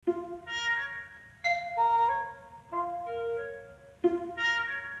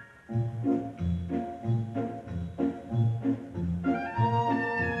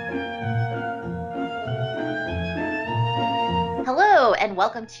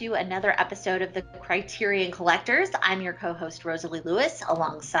welcome to another episode of the Criterion Collectors. I'm your co-host, Rosalie Lewis,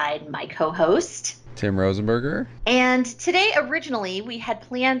 alongside my co-host, Tim Rosenberger. And today, originally, we had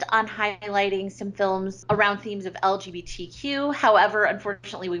planned on highlighting some films around themes of LGBTQ. However,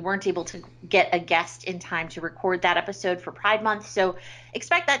 unfortunately, we weren't able to get a guest in time to record that episode for Pride Month. So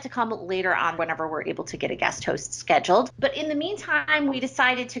expect that to come later on whenever we're able to get a guest host scheduled. But in the meantime, we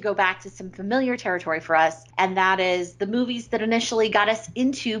decided to go back to some familiar territory for us, and that is the movies that initially got us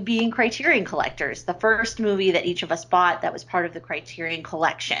into being Criterion collectors. The first movie that each of us bought that was part of the Criterion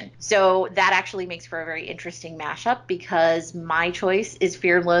collection. So that actually makes for a very interesting mashup because my choice is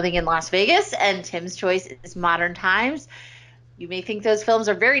Fear and Loathing in Las Vegas and Tim's choice is Modern Times. You may think those films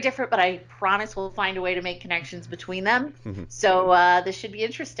are very different, but I promise we'll find a way to make connections between them. So this should be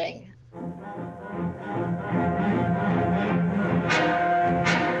interesting.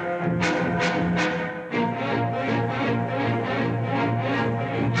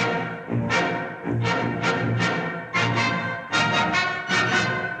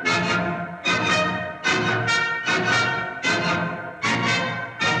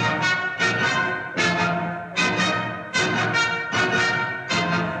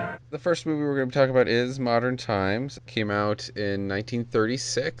 The first movie we're going to talk about is Modern Times. It came out in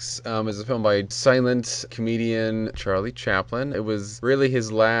 1936. It's a film by silent comedian Charlie Chaplin. It was really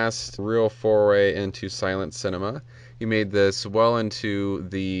his last real foray into silent cinema. He made this well into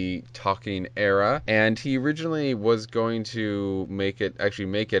the talking era, and he originally was going to make it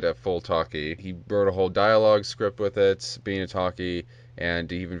a full talkie. He wrote a whole dialogue script with it, being a talkie,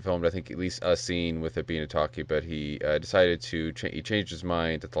 and he even filmed, I think, at least a scene with it being a talkie, but he decided to he changed his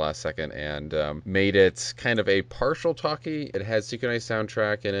mind at the last second and made it kind of a partial talkie. It has synchronized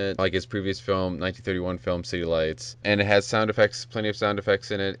soundtrack in it, like his previous film, 1931 film City Lights, and it has sound effects, plenty of sound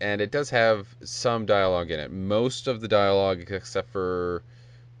effects in it, and it does have some dialogue in it. Most of the dialogue, except for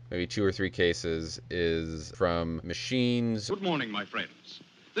maybe 2 or 3 cases, is from machines. Good morning, my friends.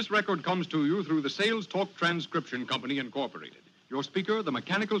 This record comes to you through the Sales Talk Transcription Company, Incorporated. Your speaker, the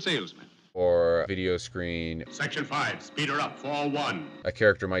mechanical salesman. Or video screen. Section 5, speed her up, fall 1. A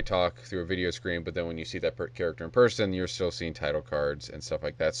character might talk through a video screen, but then when you see that character in person, you're still seeing title cards and stuff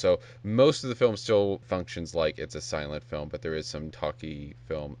like that. So most of the film still functions like it's a silent film, but there is some talkie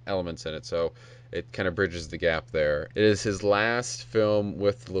film elements in it. So it kind of bridges the gap there. It is his last film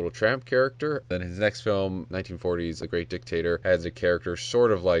with the Little Tramp character. Then his next film, 1940s, The Great Dictator, has a character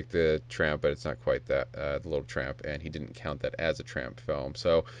sort of like the Tramp, but it's not quite that, the Little Tramp, and he didn't count that as a Tramp film.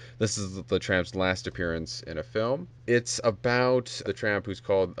 So this is the Tramp's last appearance in a film. It's about the Tramp, who's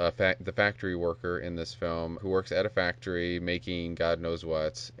called the factory worker in this film, who works at a factory making God knows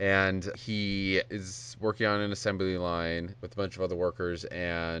what, and he is working on an assembly line with a bunch of other workers,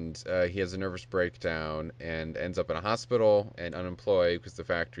 and he has a nervous breakdown and ends up in a hospital and unemployed because the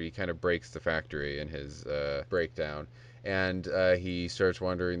factory kind of breaks the factory in his breakdown. And he starts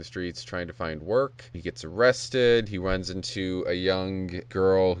wandering the streets trying to find work. He gets arrested. He runs into a young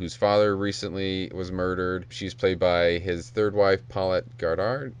girl whose father recently was murdered. She's played by his third wife, Paulette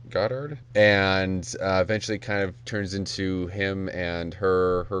Goddard. And eventually kind of turns into him and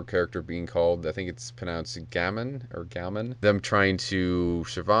her character being called, I think it's pronounced Gammon, them trying to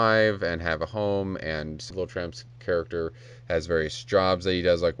survive and have a home. And Little Tramp's character has various jobs that he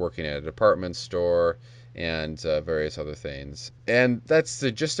does, like working at a department store and various other things. And that's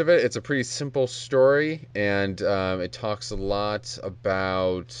the gist of it. It's a pretty simple story, and it talks a lot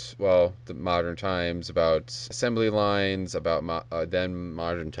about, well, the modern times, about assembly lines, about then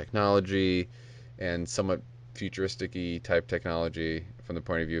modern technology, and somewhat futuristic-y type technology from the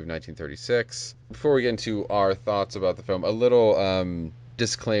point of view of 1936. Before we get into our thoughts about the film, a little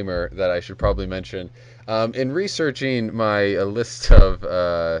disclaimer that I should probably mention. In researching my list of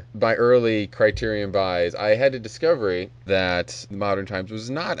my early Criterion buys, I had a discovery that Modern Times was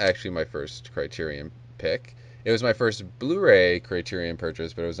not actually my first Criterion pick. It was my first Blu-ray Criterion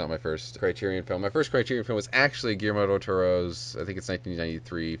purchase, but it was not my first Criterion film. My first Criterion film was actually Guillermo del Toro's, I think it's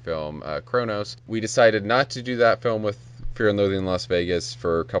 1993 film, Cronos. We decided not to do that film with Fear and Loathing in Las Vegas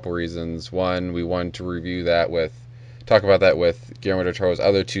for a couple reasons. One, we wanted to talk about that with Guillermo del Toro's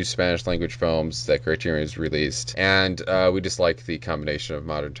other 2 Spanish-language films that Criterion has released. And we just like the combination of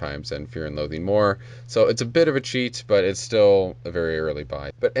Modern Times and Fear and Loathing more. So it's a bit of a cheat, but it's still a very early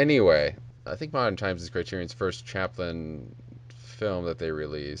buy. But anyway, I think Modern Times is Criterion's first Chaplin film that they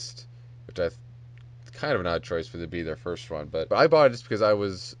released, which kind of an odd choice for it to be their first one. But I bought it just because I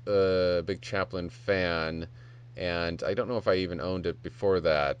was a big Chaplin fan, and I don't know if I even owned it before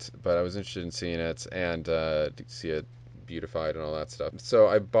that, but I was interested in seeing it and to see it beautified and all that stuff. So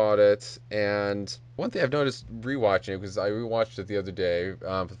I bought it, and one thing I've noticed rewatching it, because I rewatched it the other day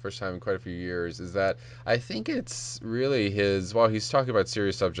for the first time in quite a few years, is that I think it's really while he's talking about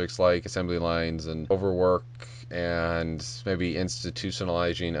serious subjects like assembly lines and overwork and maybe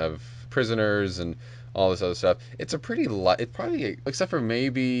institutionalizing of prisoners and all this other stuff, it's a pretty it probably, except for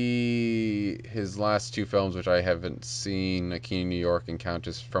maybe his last two films, which I haven't seen, King of New York and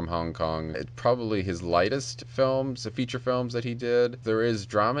Countess from Hong Kong, it's probably his lightest films, the feature films that he did. There is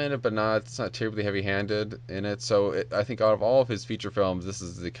drama in it, but it's not terribly heavy-handed in it. So I think out of all of his feature films, this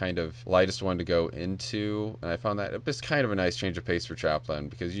is the kind of lightest one to go into, and I found that it's kind of a nice change of pace for Chaplin,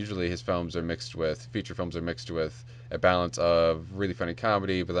 because usually his feature films are mixed with a balance of really funny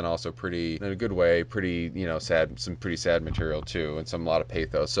comedy, but then also pretty, in a good way, pretty, sad, some pretty sad material too, and a lot of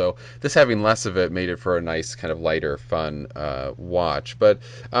pathos. So this having less of it made it for a nice kind of lighter, fun watch. But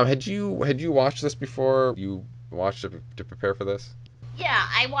had you watched this before? You watched it to prepare for this? Yeah,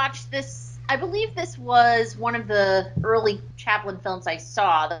 I watched this. I believe this was one of the early Chaplin films I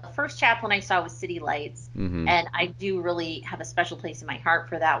saw. The first Chaplin I saw was City Lights, and I do really have a special place in my heart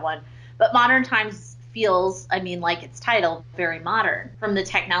for that one. But Modern Times feels, like its title, very modern. From the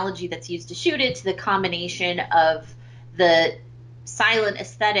technology that's used to shoot it to the combination of the silent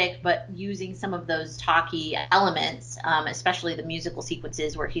aesthetic, but using some of those talky elements, especially the musical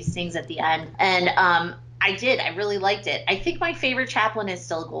sequences where he sings at the end. And I really liked it. I think my favorite Chaplin is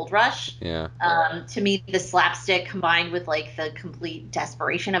still Gold Rush. Yeah. To me, the slapstick combined with the complete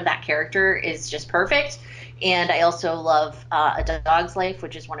desperation of that character is just perfect. And I also love A Dog's Life,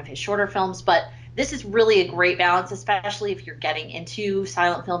 which is one of his shorter films, but this is really a great balance, especially if you're getting into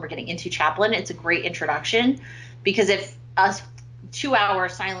silent film or getting into Chaplin. It's a great introduction, because if a 2-hour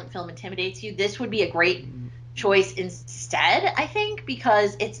silent film intimidates you, this would be a great choice instead, I think,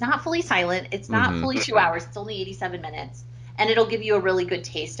 because it's not fully silent. It's not fully 2 hours. It's only 87 minutes. And it'll give you a really good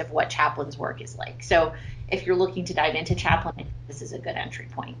taste of what Chaplin's work is like. So if you're looking to dive into Chaplin, this is a good entry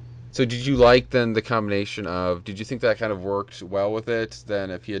point. So did you like then the combination of, did you think that kind of worked well with it?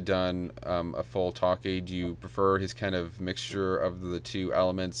 Then if he had done a full talkie, do you prefer his kind of mixture of the two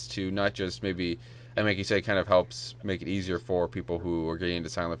elements to not just maybe, and like you say, kind of helps make it easier for people who are getting into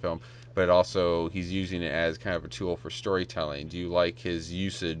silent film, but also he's using it as kind of a tool for storytelling. Do you like his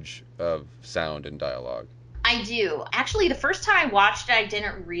usage of sound and dialogue? I do. Actually, the first time I watched it, I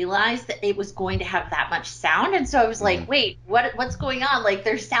didn't realize that it was going to have that much sound. And so I was like, wait, what's going on?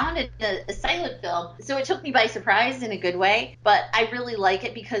 There's sound in a silent film. So it took me by surprise in a good way. But I really like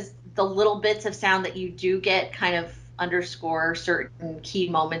it because the little bits of sound that you do get kind of underscore certain key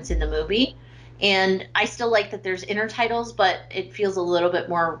moments in the movie. And I still like that there's intertitles, but it feels a little bit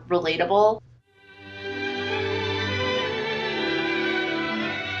more relatable.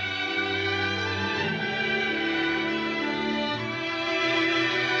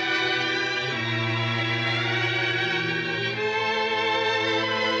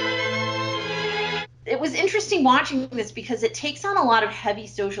 It was interesting watching this because it takes on a lot of heavy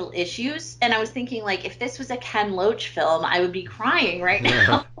social issues. And I was thinking, if this was a Ken Loach film, I would be crying right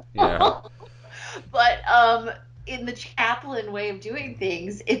now. Yeah. But in the Chaplin way of doing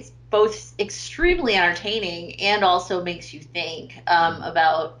things, it's both extremely entertaining and also makes you think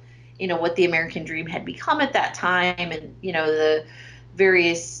about, what the American dream had become at that time, and, the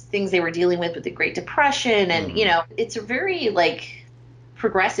various things they were dealing with the Great Depression. And, it's a very,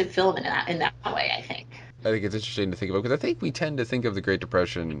 progressive film in that way, I think. I think it's interesting to think about, because I think we tend to think of the Great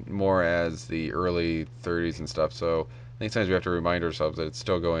Depression more as the early 30s and stuff. So I think sometimes we have to remind ourselves that it's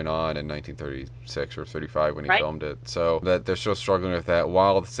still going on in 1936 or 35 when he filmed it. So that they're still struggling with that,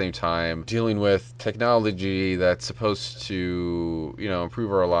 while at the same time dealing with technology that's supposed to,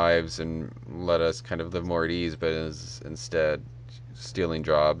 improve our lives and let us kind of live more at ease, but is instead stealing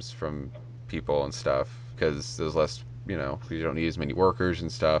jobs from people and stuff, because there's less, we don't need as many workers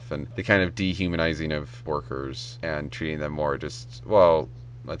and stuff, and the kind of dehumanizing of workers and treating them more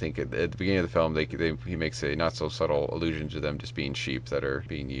I think at the beginning of the film, he makes a not so subtle allusion to them just being sheep that are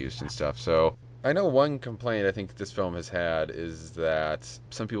being used and stuff. So I know one complaint I think this film has had is that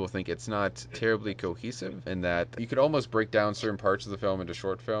some people think it's not terribly cohesive, and that you could almost break down certain parts of the film into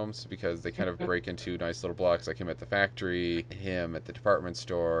short films, because they kind of break into nice little blocks, like him at the factory, him at the department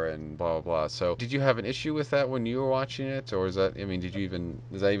store, and blah, blah, blah. So did you have an issue with that when you were watching it? Or is that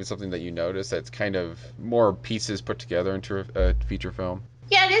even something that you noticed, that's kind of more pieces put together into a feature film?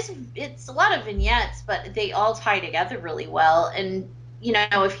 Yeah, it is. It's a lot of vignettes, but they all tie together really well. And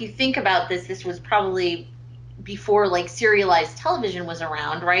if you think about this was probably before serialized television was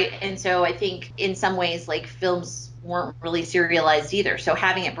around, right? And so I think in some ways films weren't really serialized either. So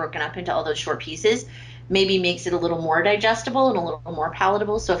having it broken up into all those short pieces maybe makes it a little more digestible and a little more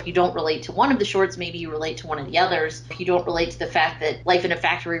palatable. So if you don't relate to one of the shorts, maybe you relate to one of the others. If you don't relate to the fact that life in a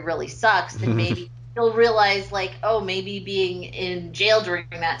factory really sucks, then maybe you'll realize, like, oh, maybe being in jail during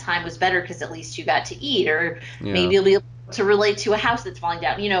that time was better because at least you got to eat. Or maybe you'll be able to relate to a house that's falling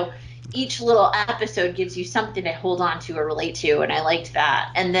down. You know, each little episode gives you something to hold on to or relate to, and I liked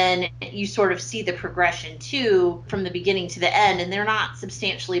that. And then you sort of see the progression, too, from the beginning to the end, and they're not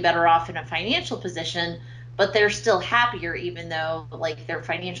substantially better off in a financial position, but they're still happier, even though, like, their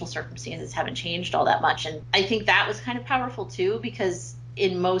financial circumstances haven't changed all that much. And I think that was kind of powerful, too, because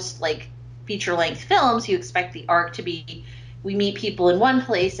in most, like, feature-length films, you expect the arc to be, we meet people in one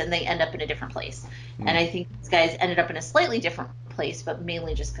place and they end up in a different place. And I think these guys ended up in a slightly different place, but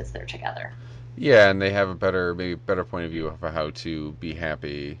mainly just because they're together. Yeah, and they have a better point of view of how to be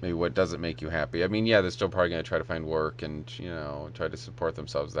happy, maybe what doesn't make you happy. I mean, yeah, they're still probably going to try to find work and, you know, try to support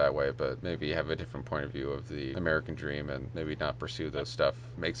themselves that way, but maybe have a different point of view of the American dream and maybe not pursue those stuff.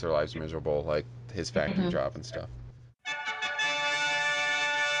 Makes their lives miserable, like his factory job and stuff.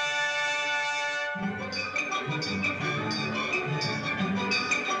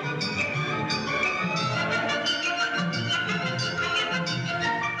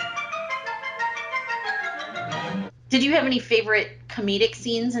 Did you have any favorite comedic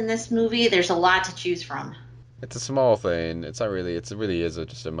scenes in this movie? There's a lot to choose from. It's a small thing. It's not really. It really is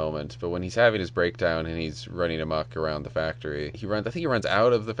just a moment. But when he's having his breakdown and he's running amok around the factory, he runs. I think he runs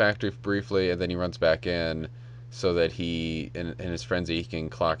out of the factory briefly, and then he runs back in, so that he in his frenzy he can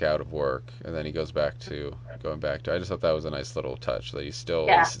clock out of work, and then he goes back to. I just thought that was a nice little touch that he's still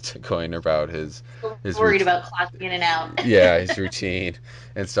is going about his worried about clocking in and out. Yeah, his routine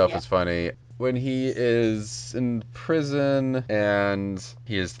and stuff is funny. When he is in prison and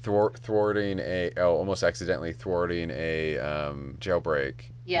he is almost accidentally thwarting a jailbreak.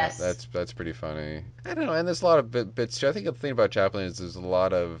 Yes. That's pretty funny. I don't know, and there's a lot of bits too. I think the thing about Chaplin is there's a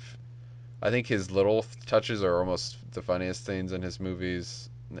lot of, I think his little touches are almost the funniest things in his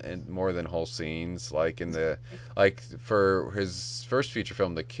movies, and more than whole scenes. Like for his first feature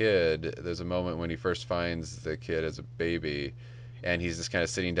film, The Kid, there's a moment when he first finds the kid as a baby, and he's just kind of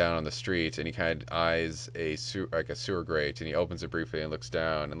sitting down on the street, and he kind of eyes a sewer grate, and he opens it briefly and looks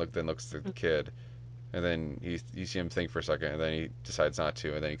down, and then looks at the kid, and then you see him think for a second, and then he decides not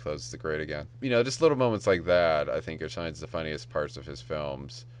to, and then he closes the grate again. You know, just little moments like that, I think, are sometimes the funniest parts of his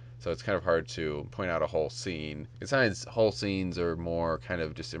films. So it's kind of hard to point out a whole scene. Besides, whole scenes are more kind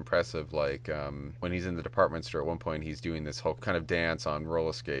of just impressive, like when he's in the department store at one point, he's doing this whole kind of dance on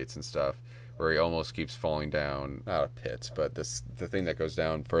roller skates and stuff, where he almost keeps falling down, not a pit, but the thing that goes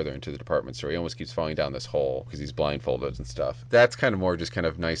down further into the department store. He almost keeps falling down this hole because he's blindfolded and stuff. That's kind of more just kind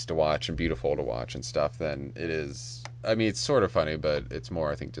of nice to watch and beautiful to watch and stuff than it is. I mean, it's sort of funny, but it's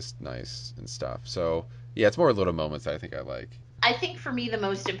more, I think, just nice and stuff. So, yeah, it's more little moments that I think I like. I think for me the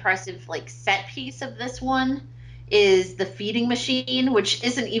most impressive, like, set piece of this one is the feeding machine, which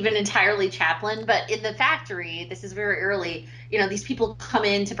isn't even entirely Chaplin, but in the factory, this is very early, you know, these people come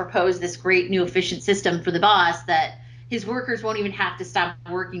in to propose this great new efficient system for the boss that his workers won't even have to stop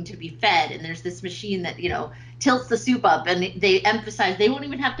working to be fed. And there's this machine that, you know, tilts the soup up, and they emphasize they won't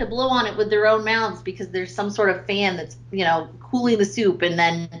even have to blow on it with their own mouths because there's some sort of fan that's, you know, cooling the soup. And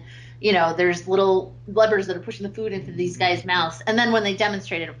then, you know, there's little levers that are pushing the food into these guys' mouths. And then when they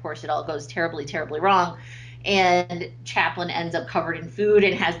demonstrate it, of course, it all goes terribly, terribly wrong. And Chaplin ends up covered in food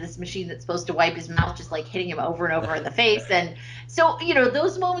and has this machine that's supposed to wipe his mouth, just like hitting him over and over in the face. And so, you know,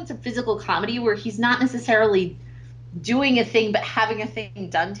 those moments of physical comedy where he's not necessarily doing a thing but having a thing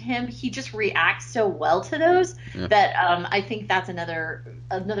done to him, he just reacts so well to those that I think that's another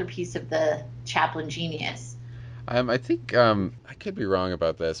piece of the Chaplin genius. I think I could be wrong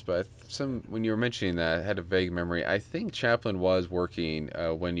about this, but when you were mentioning that, I had a vague memory. I think Chaplin was working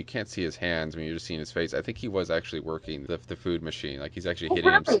when you can't see his hands, when you're just seeing his face. I think he was actually working the food machine. Like, he's actually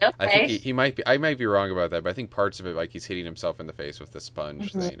hitting himself. Okay. I think he might be. I might be wrong about that, but I think parts of it, like he's hitting himself in the face with the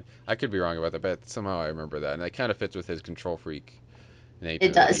sponge thing. I could be wrong about that, but somehow I remember that, and that kind of fits with his control freak nature.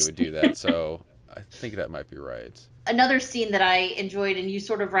 It does. He would do that, so I think that might be right. Another scene that I enjoyed, and you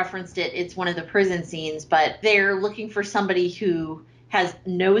sort of referenced it, it's one of the prison scenes, but they're looking for somebody who has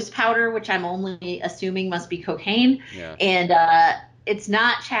nose powder, which I'm only assuming must be cocaine. Yeah. And it's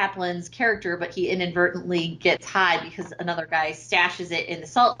not Chaplin's character, but he inadvertently gets high because another guy stashes it in the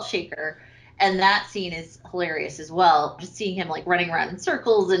salt shaker. And that scene is hilarious as well. Just seeing him, like, running around in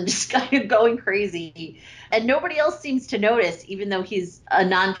circles and just kind of going crazy. And nobody else seems to notice, even though he's a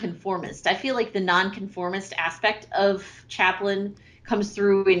nonconformist. I feel like the nonconformist aspect of Chaplin comes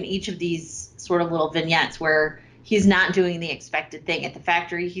through in each of these sort of little vignettes where he's not doing the expected thing at the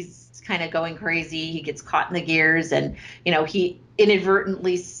factory. He's kind of going crazy. He gets caught in the gears, and he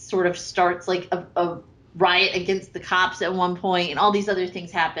inadvertently sort of starts like a riot against the cops at one point, and all these other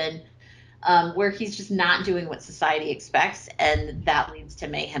things happen where he's just not doing what society expects, and that leads to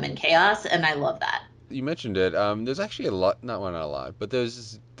mayhem and chaos, and I love that. You mentioned it. There's actually a lot, not a lot, but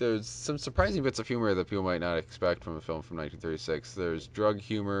there's some surprising bits of humor that people might not expect from a film from 1936. There's drug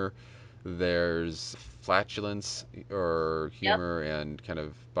humor, there's flatulence or humor, and kind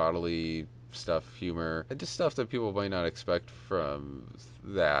of bodily stuff humor, and just stuff that people might not expect from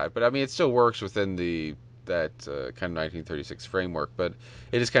that. But I mean, it still works within that kind of 1936 framework. But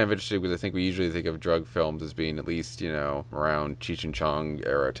it is kind of interesting because I think we usually think of drug films as being at least around Cheech and Chong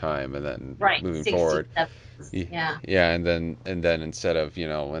era time, and then moving 60s, forward. 70s, and then instead of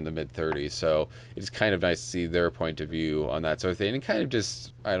in the mid 30s. So it's kind of nice to see their point of view on that sort of thing, and kind of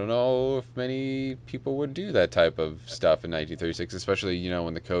just, I don't know if many people would do that type of stuff in 1936, especially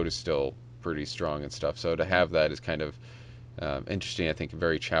when the code is still pretty strong and stuff. So to have that is kind of interesting. I think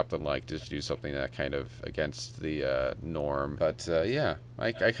very Chaplin-like to do something that kind of against the norm. But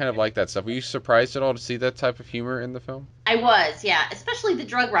I kind of like that stuff. Were you surprised at all to see that type of humor in the film? I was, yeah, especially the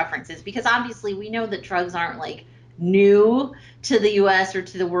drug references, because obviously we know that drugs aren't like new to the U.S. or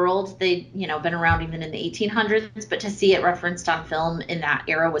to the world. They've been around even in the 1800s, but to see it referenced on film in that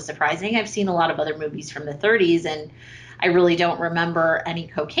era was surprising. I've seen a lot of other movies from the 30s, and I really don't remember any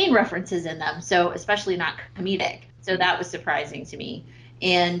cocaine references in them, so especially not comedic. So that was surprising to me.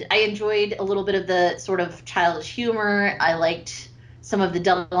 And I enjoyed a little bit of the sort of childish humor. I liked some of the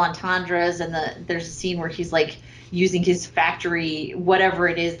double entendres, and there's a scene where he's like using his factory, whatever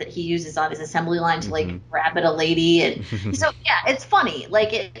it is that he uses on his assembly line to like grab at a lady. And so, yeah, it's funny.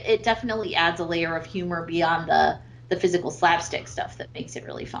 Like it definitely adds a layer of humor beyond the physical slapstick stuff that makes it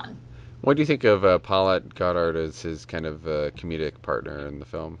really fun. What do you think of Paulette Goddard as his kind of comedic partner in the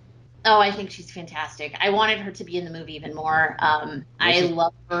film? Oh, I think she's fantastic. I wanted her to be in the movie even more. I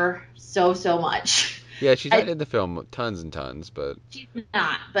love her so much. Yeah, she's not in the film tons and tons, but... She's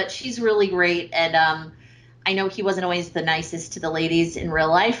not, but she's really great. And I know he wasn't always the nicest to the ladies in real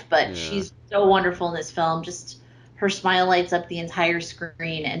life, but she's so wonderful in this film. Just her smile lights up the entire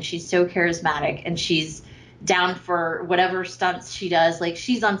screen, and she's so charismatic, and she's down for whatever stunts she does. Like,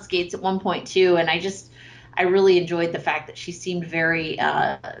 she's on skates at one point, too, and I really enjoyed the fact that she seemed very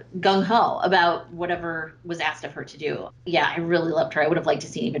gung-ho about whatever was asked of her to do. Yeah, I really loved her. I would have liked to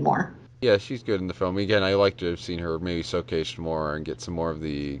see even more. Yeah, she's good in the film. Again, I like to have seen her maybe showcased more and get some more of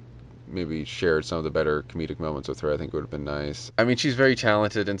maybe shared some of the better comedic moments with her. I think would have been nice. I mean, she's very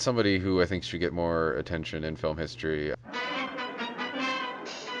talented and somebody who I think should get more attention in film history.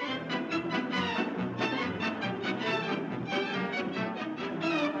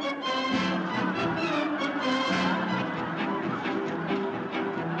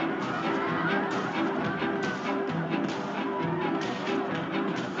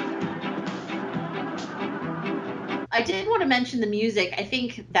 I did want to mention the music. I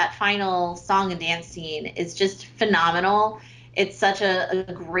think that final song and dance scene is just phenomenal. It's such a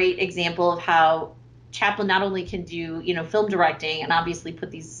great example of how Chaplin not only can do, film directing and obviously put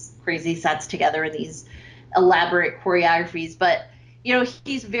these crazy sets together and these elaborate choreographies, but,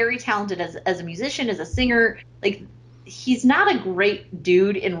 he's very talented as a musician, as a singer. Like, he's not a great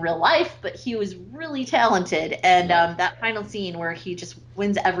dude in real life, but he was really talented. And that final scene where he just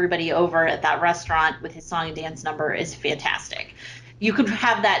wins everybody over at that restaurant with his song and dance number is fantastic. You could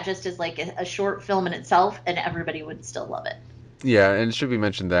have that just as like a short film in itself, and everybody would still love it. Yeah, and it should be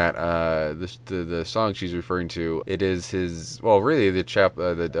mentioned that the song she's referring to, it is his, well, really the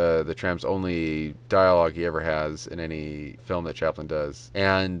Tramp's only dialogue he ever has in any film that Chaplin does.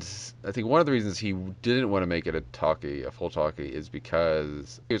 And I think one of the reasons he didn't want to make it a full talkie, is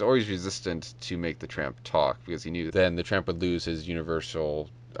because he was always resistant to make the Tramp talk, because he knew then the Tramp would lose his universal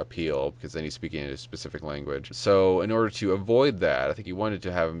appeal, because then he's speaking in a specific language. So in order to avoid that, I think he wanted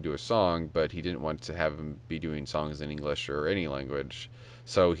to have him do a song, but he didn't want to have him be doing songs in English or any language.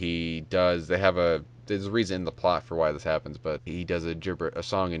 So there's a reason in the plot for why this happens, but he does a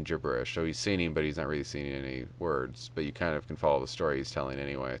song in gibberish. So he's singing, but he's not really singing any words, but you kind of can follow the story he's telling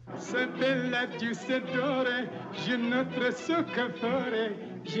anyway.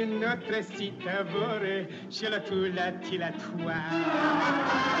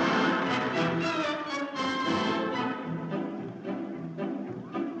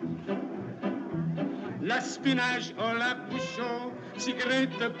 La spinach o la bouchon,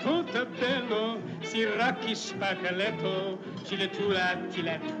 cigarette Portobello, sirocchi spaghetto,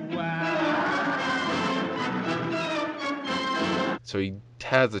 So he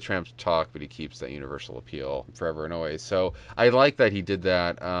has the Tramp talk, but he keeps that universal appeal forever and always. So I like that he did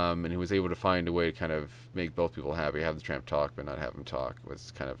that, and he was able to find a way to kind of make both people happy. Have the Tramp talk, but not have him talk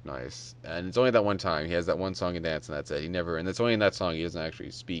was kind of nice. And it's only that one time. He has that one song and dance, and that's it. And it's only in that song he doesn't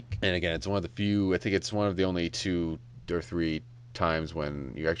actually speak. And again, it's one of the few, I think it's one of the only 2 or 3 times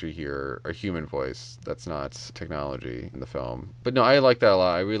when you actually hear a human voice that's not technology in the film. But no, I like that a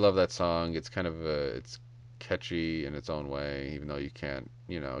lot. I really love that song. It's kind of it's catchy in its own way, even though you can't,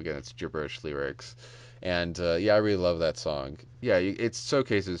 again, it's gibberish lyrics. And I really love that song. Yeah, it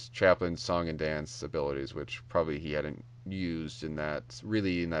showcases Chaplin's song and dance abilities, which probably he hadn't used in that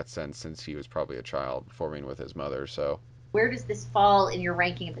sense since he was probably a child performing with his mother. So where does this fall in your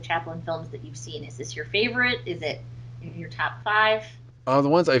ranking of the Chaplin films that you've seen? Is this your favorite? Is it in your top 5? The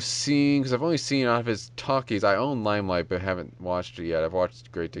ones I've seen, because I've only seen out of his talkies. I own Limelight, but haven't watched it yet. I've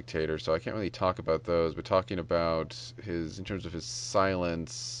watched Great Dictator, so I can't really talk about those. But talking about in terms of his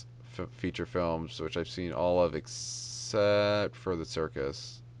silence feature films, which I've seen all of except for The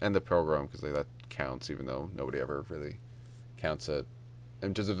Circus and The Pilgrim, because that counts, even though nobody ever really counts it.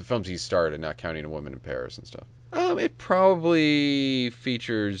 In terms of the films he starred, not counting A Woman in Paris and stuff. It probably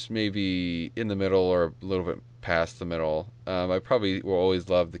features maybe in the middle or a little bit past the middle. I probably will always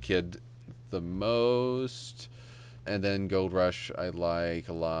love The Kid the most, and then Gold Rush I like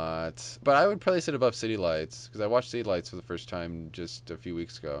a lot. But I would place it above City Lights, because I watched City Lights for the first time just a few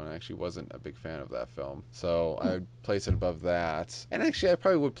weeks ago, and I actually wasn't a big fan of that film. So I would place it above that. And actually I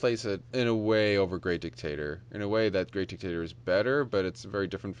probably would place it in a way over Great Dictator. In a way that Great Dictator is better, but it's a very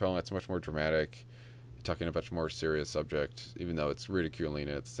different film. It's much more dramatic, talking about a much more serious subject, even though it's ridiculing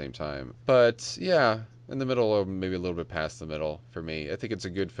it at the same time. But yeah, in the middle, or maybe a little bit past the middle for me. I think it's a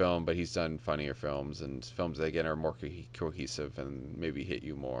good film, but he's done funnier films, and films that again are more cohesive and maybe hit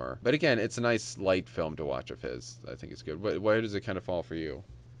you more. But again, it's a nice light film to watch of his. I think it's good. Where does it kind of fall for you?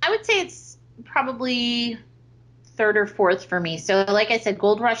 I would say it's probably 3rd or 4th for me. So like I said,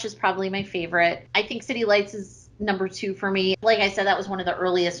 Gold Rush is probably my favorite. I think City Lights is number 2 for me. Like I said, that was one of the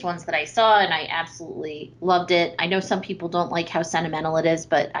earliest ones that I saw, and I absolutely loved it. I know some people don't like how sentimental it is,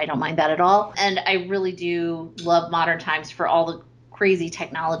 but I don't mind that at all. And I really do love Modern Times for all the crazy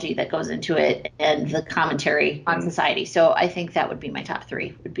technology that goes into it and the commentary on society. So I think that would be my top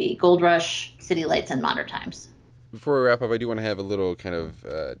 3, would be Gold Rush, City Lights, and Modern Times. Before we wrap up, I do want to have a little kind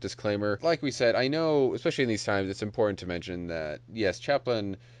of disclaimer. Like we said, I know, especially in these times, it's important to mention that, yes,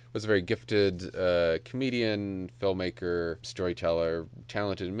 Chaplin was a very gifted comedian, filmmaker, storyteller,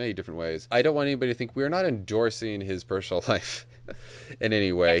 talented in many different ways. I don't want anybody to think we're not endorsing his personal life in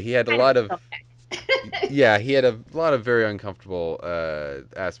any way. He had a lot of he had a lot of very uncomfortable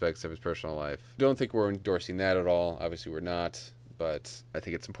aspects of his personal life. Don't think we're endorsing that at all. Obviously, we're not. But I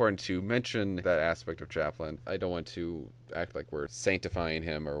think it's important to mention that aspect of Chaplin. I don't want to act like we're sanctifying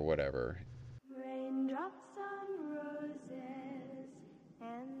him or whatever. Raindrops on roses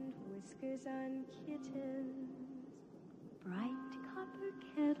and whiskers on kittens, bright copper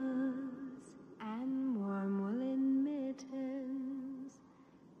kettles and warm woolen mittens,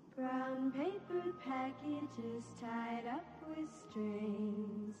 brown paper packages tied up with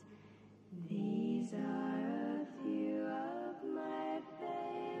strings. These are a few of my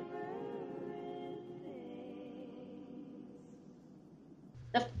favorite things.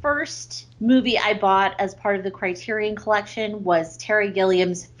 The first movie I bought as part of the Criterion Collection was Terry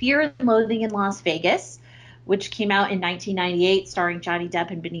Gilliam's Fear and Loathing in Las Vegas, which came out in 1998, starring Johnny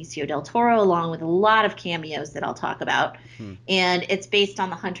Depp and Benicio del Toro, along with a lot of cameos that I'll talk about. And it's based on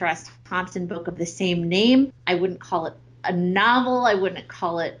the Hunter S. Thompson book of the same name. I wouldn't call it a novel. I wouldn't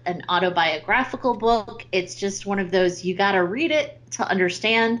call it an autobiographical book. It's just one of those, you got to read it to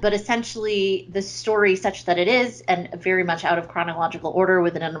understand. But essentially, the story, such that it is, and very much out of chronological order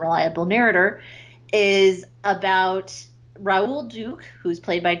with an unreliable narrator, is about Raoul Duke, who's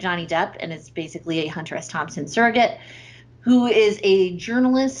played by Johnny Depp and is basically a Hunter S. Thompson surrogate, who is a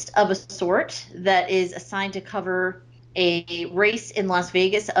journalist of a sort that is assigned to cover a race in Las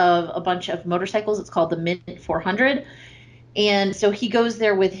Vegas of a bunch of motorcycles. It's called the Mint 400. And so he goes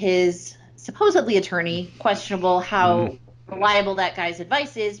there with his supposedly attorney, questionable how reliable that guy's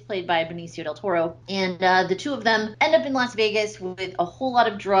advice is, played by Benicio del Toro. And the two of them end up in Las Vegas with a whole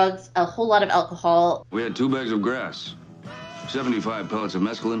lot of drugs, a whole lot of alcohol. We had 2 bags of grass, 75 pellets of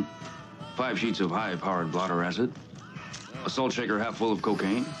mescaline, 5 sheets of high-powered blotter acid, a salt shaker half full of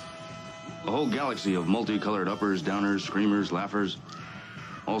cocaine, a whole galaxy of multicolored uppers, downers, screamers, laughers,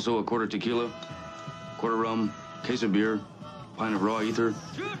 also a quarter tequila, quarter rum, case of beer, pint of raw ether,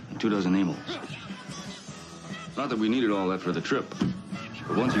 and 2 dozen amyls. Not that we needed all that for the trip,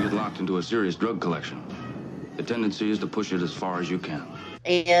 but once you get locked into a serious drug collection, The tendency is to push it as far as you can.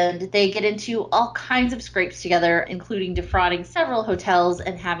 And they get into all kinds of scrapes together, including defrauding several hotels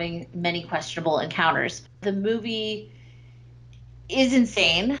and having many questionable encounters. The movie is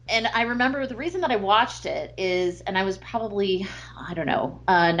insane. And I remember the reason that I watched it is, and I was probably,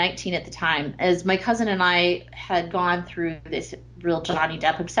 19 at the time, as my cousin and I had gone through this real Johnny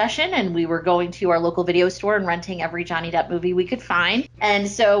Depp obsession, and we were going to our local video store and renting every Johnny Depp movie we could find. And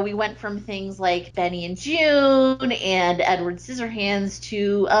so we went from things like Benny and June and Edward Scissorhands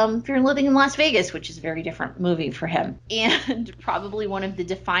to Fear and Loathing in Las Vegas, which is a very different movie for him. And probably one of the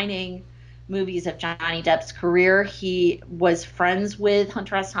defining movies of Johnny Depp's career. He was friends with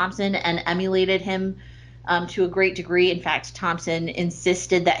Hunter S. Thompson and emulated him to a great degree. In fact, Thompson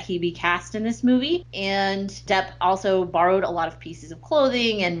insisted that he be cast in this movie. And Depp also borrowed a lot of pieces of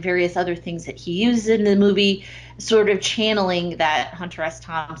clothing and various other things that he used in the movie, sort of channeling that Hunter S.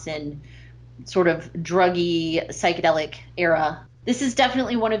 Thompson sort of druggy, psychedelic era. This is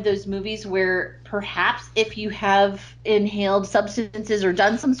definitely one of those movies where perhaps if you have inhaled substances or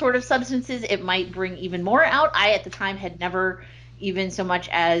done some sort of substances, it might bring even more out. I, at the time, had never even so much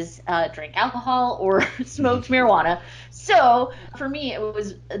as drank alcohol or smoked marijuana. So for me, it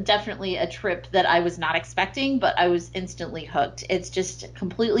was definitely a trip that I was not expecting, but I was instantly hooked. It's just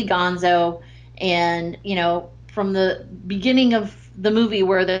completely gonzo. And, from the beginning of the movie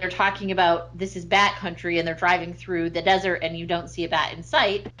where they're talking about this is bat country and they're driving through the desert and you don't see a bat in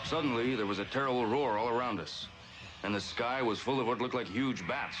sight. Suddenly, there was a terrible roar all around us, and the sky was full of what looked like huge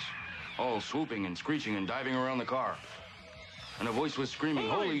bats, all swooping and screeching and diving around the car. And a voice was screaming,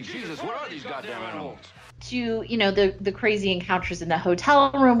 "Holy Jesus, what are these goddamn animals?" To, the crazy encounters in the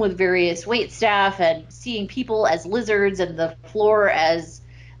hotel room with various wait staff and seeing people as lizards and the floor as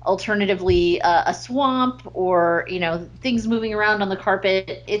alternatively a swamp or, things moving around on the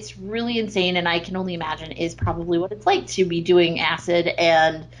carpet. It's really insane, and I can only imagine is probably what it's like to be doing acid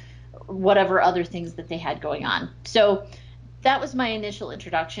and whatever other things that they had going on. So that was my initial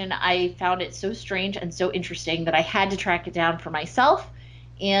introduction. I found it so strange and so interesting that I had to track it down for myself,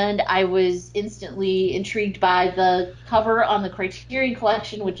 and I was instantly intrigued by the cover on the Criterion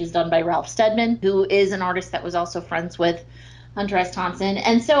Collection, which is done by Ralph Steadman, who is an artist that was also friends with Hunter S. Thompson.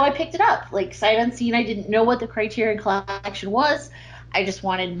 And so I picked it up, like sight unseen. I didn't know what the Criterion Collection was. I just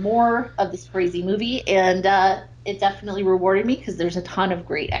wanted more of this crazy movie, and it definitely rewarded me because there's a ton of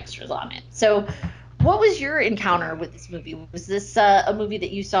great extras on it. So what was your encounter with this movie? Was this a movie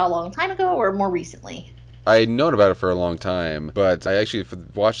that you saw a long time ago or more recently? I had known about it for a long time, but I actually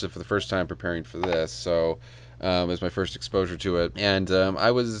watched it for the first time preparing for this, so it was my first exposure to it. And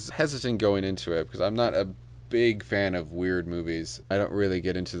I was hesitant going into it because I'm not a big fan of weird movies. I don't really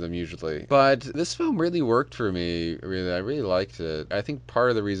get into them usually. But this film really worked for me. Really, I really liked it. I think part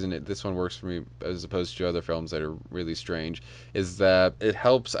of the reason this one works for me as opposed to other films that are really strange is that it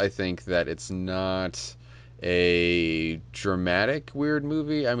helps, I think, that it's not a dramatic weird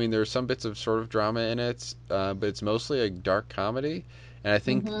movie. I mean, there's some bits of sort of drama in it, but it's mostly a dark comedy. And I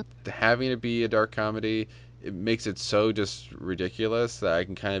think having it be a dark comedy, it makes it so just ridiculous that I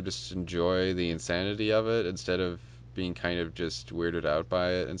can kind of just enjoy the insanity of it instead of being kind of just weirded out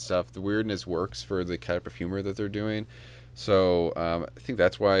by it and stuff. The weirdness works for the type of humor that they're doing. So I think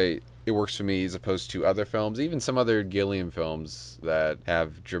that's why it works for me as opposed to other films, even some other Gilliam films that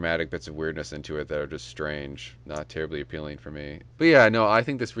have dramatic bits of weirdness into it that are just strange, not terribly appealing for me. But yeah, no, I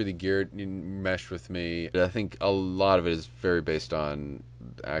think this really meshed with me. I think a lot of it is very based on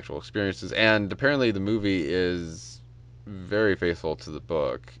actual experiences, and apparently the movie is very faithful to the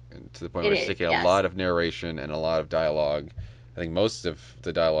book, and to the point where it's taking a lot of narration and a lot of dialogue. I think most of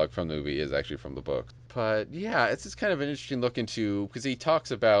the dialogue from the movie is actually from the book. But yeah, it's just kind of an interesting look into, because they talk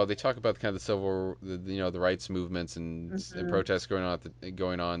about kind of the rights movements and protests going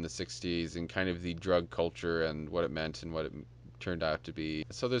on in the 60s, and kind of the drug culture and what it meant and what it turned out to be.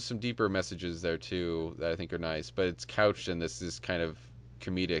 So there's some deeper messages there too that I think are nice, but it's couched in this kind of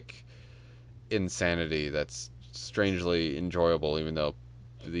comedic insanity that's strangely enjoyable, even though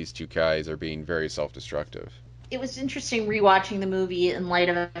these two guys are being very self-destructive. It was interesting rewatching the movie in light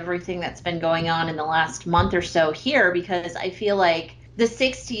of everything that's been going on in the last month or so here, because I feel like the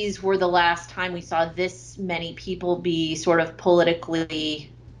 60s were the last time we saw this many people be sort of politically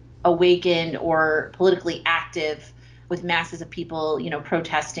awakened or politically active, with masses of people,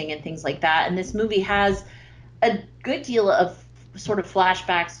 protesting and things like that. And this movie has a good deal of sort of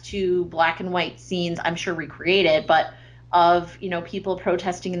flashbacks to black and white scenes, I'm sure recreated, but of, people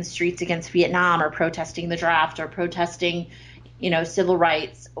protesting in the streets against Vietnam, or protesting the draft, or protesting, civil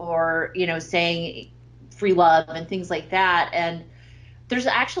rights, or, saying free love and things like that. And there's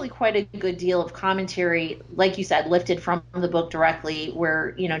actually quite a good deal of commentary, like you said, lifted from the book directly,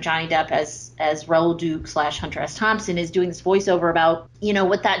 where, you know, Johnny Depp as Raoul Duke / Hunter S. Thompson is doing this voiceover about, you know,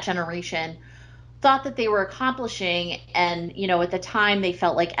 what that generation thought that they were accomplishing. And, you know, at the time they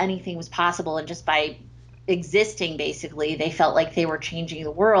felt like anything was possible, and just by existing, basically, they felt like they were changing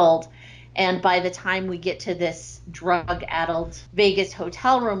the world. And by the time we get to this drug-addled Vegas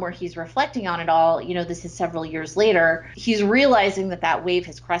hotel room where he's reflecting on it all, you know, this is several years later, he's realizing that that wave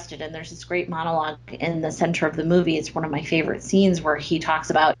has crested. And there's this great monologue in the center of the movie. It's one of my favorite scenes, where he talks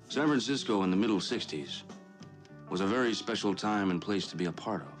about San Francisco in the middle 60s was a very special time and place to be a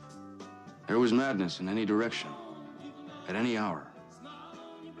part of. There was madness in any direction, at any hour.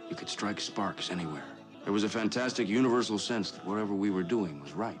 You could strike sparks anywhere. There was a fantastic universal sense that whatever we were doing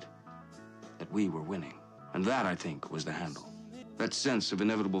was right, that we were winning. And that, I think, was the handle. That sense of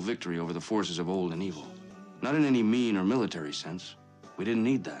inevitable victory over the forces of old and evil. Not in any mean or military sense. We didn't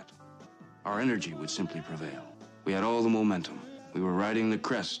need that. Our energy would simply prevail. We had all the momentum. We were riding the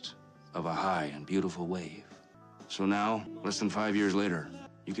crest of a high and beautiful wave. So now, less than 5 years later,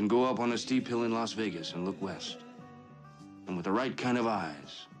 you can go up on a steep hill in Las Vegas and look west. And with the right kind of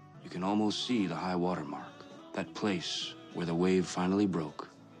eyes, you can almost see the high water mark. That place where the wave finally broke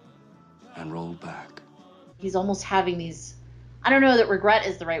and rolled back. he's almost having these, I don't know that regret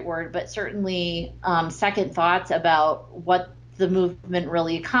is the right word, but certainly second thoughts about what the movement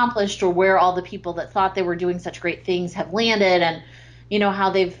really accomplished, or where all the people that thought they were doing such great things have landed, and, you know, how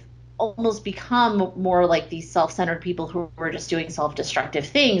they've almost become more like these self-centered people who were just doing self-destructive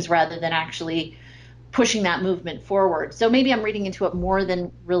things rather than actually pushing that movement forward. So maybe I'm reading into it more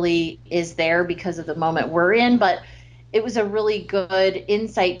than really is there because of the moment we're in, but it was a really good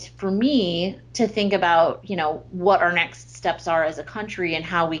insight for me to think about, you know, what our next steps are as a country and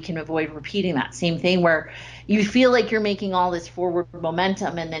how we can avoid repeating that same thing where you feel like you're making all this forward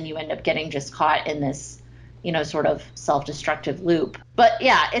momentum and then you end up getting just caught in this, you know, sort of self-destructive loop. But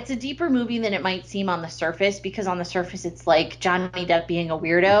yeah, it's a deeper movie than it might seem on the surface, because on the surface it's like Johnny Depp being a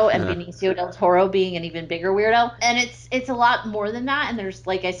weirdo and Benicio del Toro being an even bigger weirdo. And it's a lot more than that. And there's,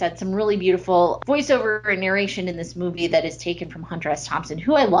 like I said, some really beautiful voiceover and narration in this movie that is taken from Hunter S. Thompson,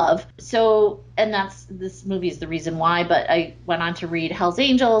 who I love. So, and this movie is the reason why, but I went on to read Hell's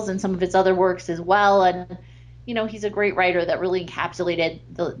Angels and some of his other works as well. And, you know, he's a great writer that really encapsulated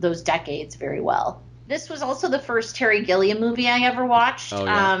those decades very well. This was also the first Terry Gilliam movie I ever watched. Oh,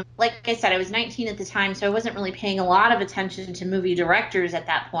 yeah. Like I said, I was 19 at the time, so I wasn't really paying a lot of attention to movie directors at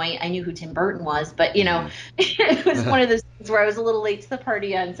that point. I knew who Tim Burton was, but, you know, it was one of those things where I was a little late to the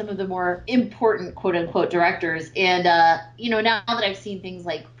party on some of the more important, quote-unquote, directors. And, you know, now that I've seen things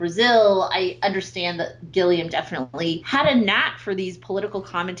like Brazil, I understand that Gilliam definitely had a knack for these political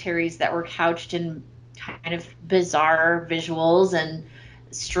commentaries that were couched in kind of bizarre visuals and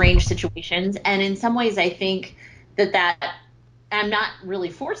strange situations. And in some ways I think that I'm not really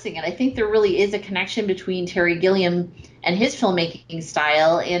forcing it. I think there really is a connection between Terry Gilliam and his filmmaking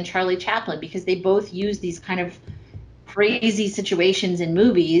style and Charlie Chaplin, because they both use these kind of crazy situations in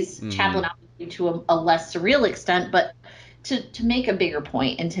movies. Chaplin obviously to a less surreal extent, but to make a bigger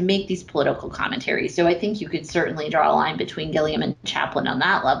point and to make these political commentaries. So I think you could certainly draw a line between Gilliam and Chaplin on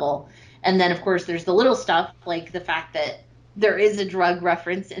that level. And then of course there's the little stuff, like the fact that there is a drug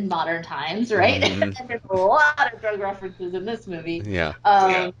reference in modern times, right? And there's a lot of drug references in this movie. Yeah.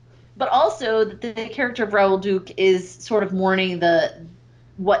 But also the character of Raoul Duke is sort of mourning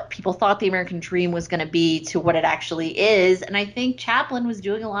what people thought the American dream was going to be to what it actually is. And I think Chaplin was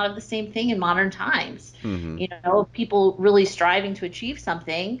doing a lot of the same thing in modern times. You know, people really striving to achieve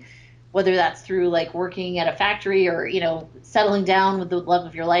something, whether that's through like working at a factory or, you know, settling down with the love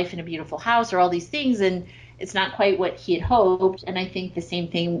of your life in a beautiful house or all these things. And it's not quite what he had hoped, and I think the same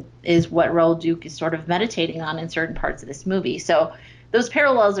thing is what Raoul Duke is sort of meditating on in certain parts of this movie. So those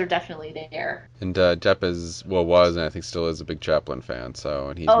parallels are definitely there. And Depp was, and I think still is, a big Chaplin fan. So,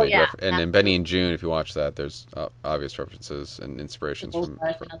 and he's and in Benny and June, if you watch that, there's obvious references and inspirations from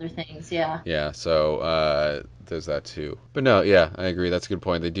other things. Yeah. Yeah. So there's that too. But no, yeah, I agree. That's a good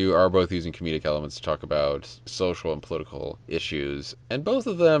point. They are both using comedic elements to talk about social and political issues, and both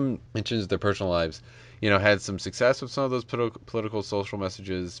of them, in terms of their personal lives, you know, had some success with some of those political social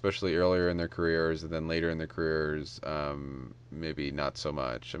messages, especially earlier in their careers, and then later in their careers, maybe not so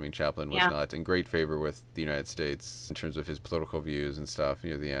much. I mean, Chaplin was not in great favor with the United States in terms of his political views and stuff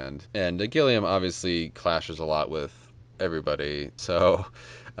near the end. And Gilliam obviously clashes a lot with everybody, so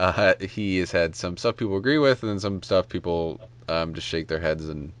he has had some stuff people agree with, and then some stuff people just shake their heads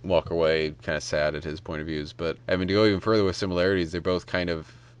and walk away kind of sad at his point of views. But I mean, to go even further with similarities, they both kind of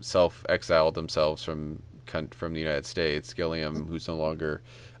self-exiled themselves from from the United States. Gilliam, who's no longer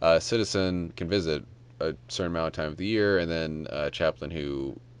a citizen, can visit a certain amount of time of the year, and then Chaplin,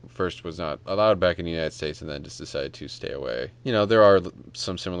 who first was not allowed back in the United States and then just decided to stay away. You know, there are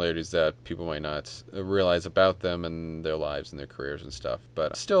some similarities that people might not realize about them and their lives and their careers and stuff,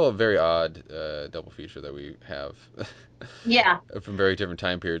 but still a very odd double feature that we have. Yeah. From very different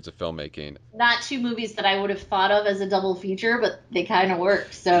time periods of filmmaking. Not two movies that I would have thought of as a double feature, but they kind of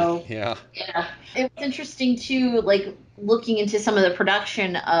work. So yeah. It was interesting too, like looking into some of the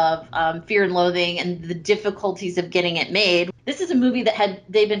production of Fear and Loathing and the difficulties of getting it made. This is a movie that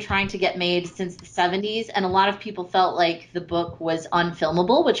they've been trying to get made since the 70s, and a lot of people felt like the book was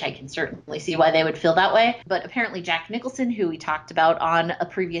unfilmable, which I can certainly see why they would feel that way. But apparently Jack Nicholson, who we talked about on a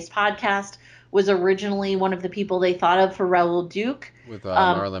previous podcast, was originally one of the people they thought of for Raoul Duke. With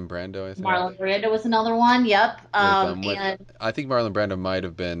Marlon Brando, I think. Marlon Brando was another one, yep. I think Marlon Brando might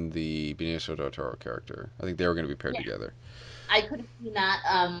have been the Benicio del Toro character. I think they were going to be paired together. I could have seen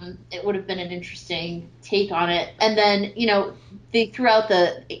that. It would have been an interesting take on it. And then, you know, they throughout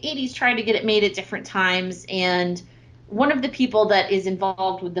the 80s tried to get it made at different times. And one of the people that is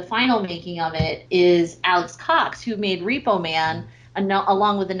involved with the final making of it is Alex Cox, who made Repo Man,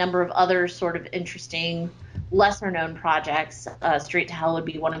 along with a number of other sort of interesting, lesser-known projects. Straight to Hell would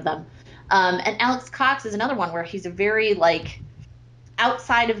be one of them. And Alex Cox is another one where he's a very, like,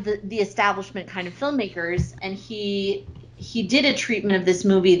 outside of the establishment kind of filmmakers, and he did a treatment of this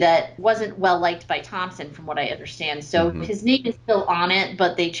movie that wasn't well liked by Thompson, from what I understand. So his name is still on it,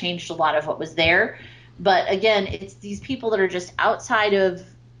 but they changed a lot of what was there. But again, it's these people that are just outside of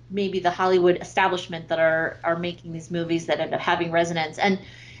maybe the Hollywood establishment that are making these movies that end up having resonance. And,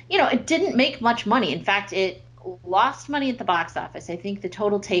 you know, it didn't make much money. In fact, it lost money at the box office. I think the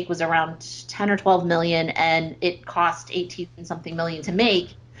total take was around 10 or 12 million, and it cost 18 something million to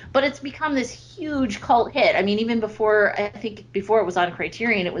make. But it's become this huge cult hit. I mean, even before it was on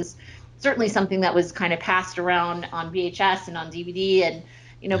Criterion, it was certainly something that was kind of passed around on VHS and on DVD, and,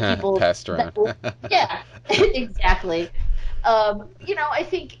 you know, people passed around. Yeah, exactly. You know, I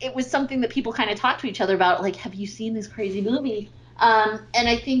think it was something that people kind of talked to each other about, like, have you seen this crazy movie? And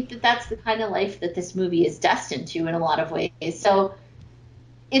I think that that's the kind of life that this movie is destined to in a lot of ways. So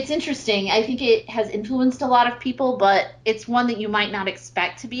it's interesting. I think it has influenced a lot of people, but it's one that you might not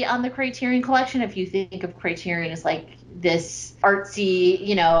expect to be on the Criterion Collection if you think of Criterion as like this artsy,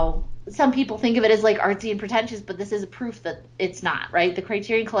 you know, some people think of it as like artsy and pretentious, but this is a proof that it's not, right? The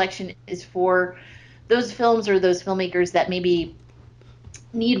Criterion Collection is for those films or those filmmakers that maybe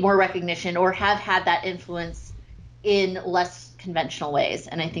need more recognition or have had that influence in less conventional ways.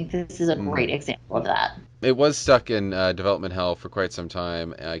 And I think this is a great example of that. It was stuck in development hell for quite some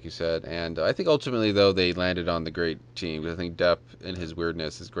time, like you said, and I think ultimately, though, they landed on the great team. I think Depp and his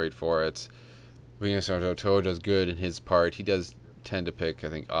weirdness is great for it. Benicio del Toro does good in his part. He does tend to pick, I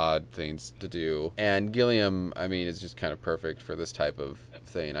think, odd things to do. And Gilliam, I mean, is just kind of perfect for this type of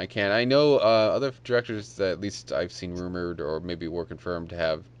thing. I know other directors that at least I've seen rumored or maybe were confirmed to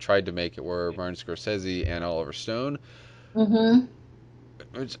have tried to make it were Martin Scorsese and Oliver Stone. Mm-hmm.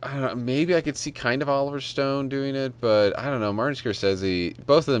 Which, I don't know, maybe I could see kind of Oliver Stone doing it, but I don't know. Martin Scorsese,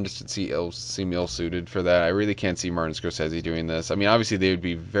 both of them just seem ill-suited for that. I really can't see Martin Scorsese doing this. I mean, obviously they would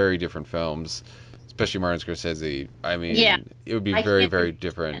be very different films, especially Martin Scorsese. I mean, it would be very, very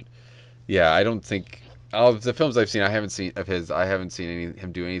different. Yeah, I don't think all of the films I've seen, I haven't seen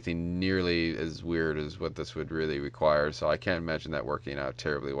him do anything nearly as weird as what this would really require. So I can't imagine that working out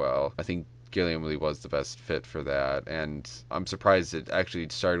terribly well. I think Gilliam really was the best fit for that, and I'm surprised it actually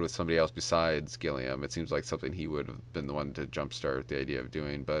started with somebody else besides Gilliam. It seems like something he would have been the one to jumpstart the idea of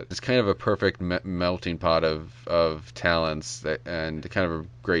doing, but it's kind of a perfect melting pot of talents and kind of a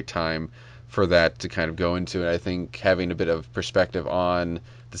great time for that to kind of go into it. I think having a bit of perspective on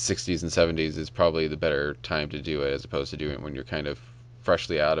the 60s and 70s is probably the better time to do it, as opposed to doing it when you're kind of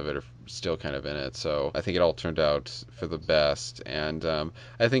freshly out of it or still kind of in it. So I think it all turned out for the best. And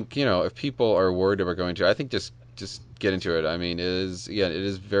I think, you know, if people are worried about going to, I think just get into it. I mean, it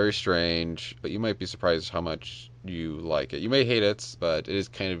is very strange, but you might be surprised how much you like it. You may hate it, but it is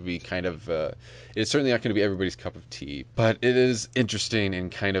it's certainly not going to be everybody's cup of tea, but it is interesting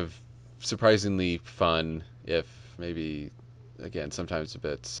and kind of surprisingly fun, if maybe, again, sometimes a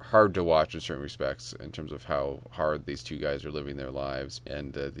bit hard to watch in certain respects in terms of how hard these two guys are living their lives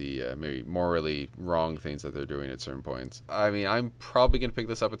and the maybe morally wrong things that they're doing at certain points. I mean, I'm probably going to pick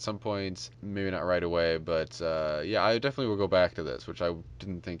this up at some point, maybe not right away, but yeah, I definitely will go back to this, which I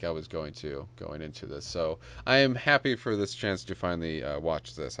didn't think I was going into this. So I am happy for this chance to finally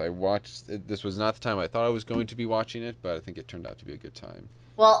watch this. This was not the time I thought I was going to be watching it, but I think it turned out to be a good time.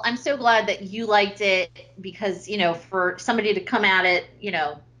 Well, I'm so glad that you liked it because, for somebody to come at it,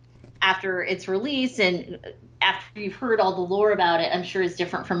 after its release and after you've heard all the lore about it, I'm sure is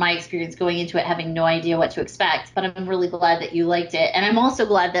different from my experience going into it, having no idea what to expect. But I'm really glad that you liked it. And I'm also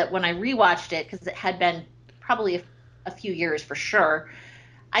glad that when I rewatched it, because it had been probably a few years for sure,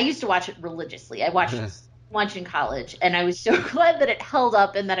 I used to watch it religiously. I watched it much in college, and I was so glad that it held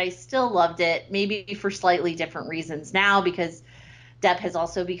up and that I still loved it, maybe for slightly different reasons now, because Depp has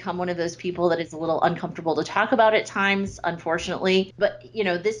also become one of those people that is a little uncomfortable to talk about at times, unfortunately. But,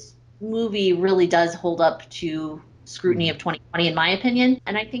 this movie really does hold up to scrutiny of 2020, in my opinion,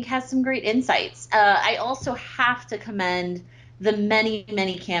 and I think has some great insights. I also have to commend the many,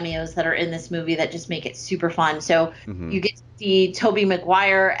 many cameos that are in this movie that just make it super fun. So you get to see Tobey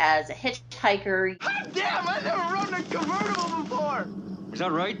Maguire as a hitchhiker. Damn, I never rode in a convertible before. Is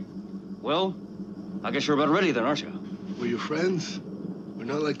that right? Well, I guess you're about ready then, aren't you? We're your friends. We're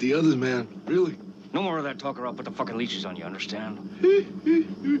not like the others, man. Really. No more of that talk or I'll put the fucking leashes on you, understand?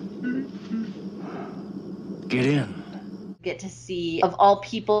 Get in. Get to see, of all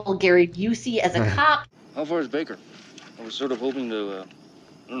people, Gary Busey as a cop. How far is Baker? I was sort of hoping to,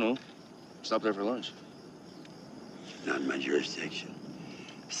 stop there for lunch. Not in my jurisdiction.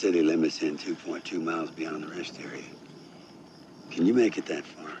 City limits in 2.2 miles beyond the rest area. Can you make it that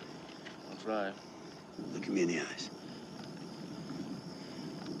far? I'll try. Look at me in the eyes.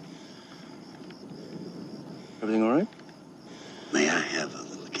 Everything all right? May I have a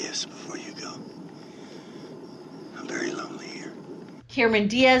little kiss before you go? I'm very lonely here. Cameron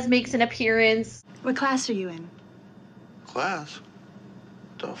Diaz makes an appearance. What class are you in? Class?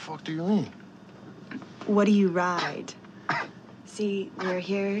 The fuck do you mean? What do you ride? See, we're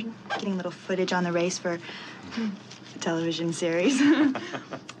here getting a little footage on the race for a television series. I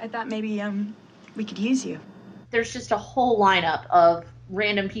thought maybe we could use you. There's just a whole lineup of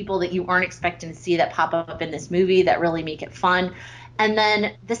random people that you aren't expecting to see that pop up in this movie that really make it fun. And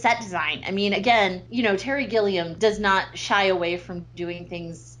then the set design. I mean, again, Terry Gilliam does not shy away from doing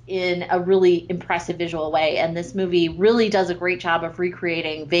things in a really impressive visual way. And this movie really does a great job of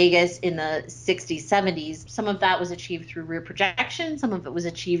recreating Vegas in the 60s, 70s. Some of that was achieved through rear projection. Some of it was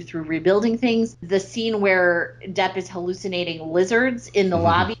achieved through rebuilding things. The scene where Depp is hallucinating lizards in the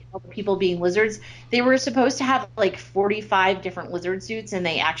lobby, all the people being lizards, they were supposed to have like 45 different lizard suits, and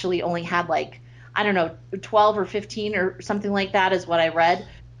they actually only had 12 or 15 or something like that is what I read.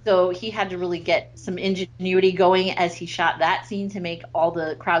 So he had to really get some ingenuity going as he shot that scene to make all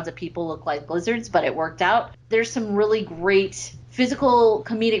the crowds of people look like lizards, but it worked out. There's some really great physical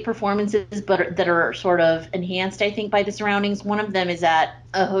comedic performances, but that are sort of enhanced, I think, by the surroundings. One of them is at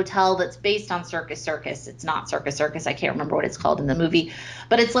a hotel that's based on Circus Circus. It's not Circus Circus. I can't remember what it's called in the movie,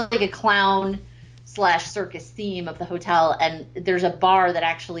 but it's like a clown/circus theme of the hotel, and there's a bar that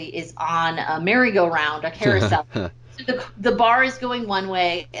actually is on a merry-go-round, a carousel. So the bar is going one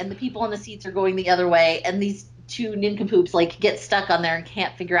way, and the people in the seats are going the other way, and these two nincompoops get stuck on there and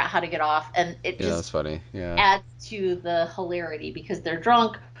can't figure out how to get off, and it that's funny. Yeah, adds to the hilarity because they're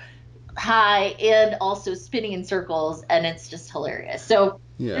drunk, high, and also spinning in circles, and it's just hilarious. So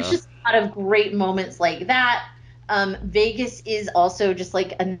there's just a lot of great moments like that. Vegas is also just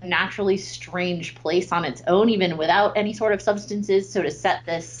a naturally strange place on its own, even without any sort of substances. So to set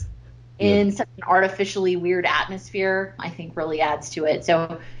this in such an artificially weird atmosphere, I think really adds to it.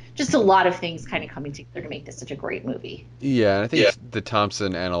 So just a lot of things kind of coming together to make this such a great movie. Yeah, and I think the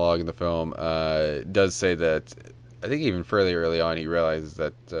Thompson analog in the film does say that, I think even fairly early on, he realizes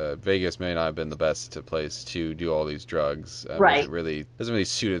that Vegas may not have been the best place to do all these drugs. Right. It doesn't really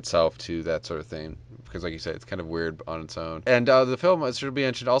suit itself to that sort of thing. Because, like you said, it's kind of weird on its own. And the film, it should be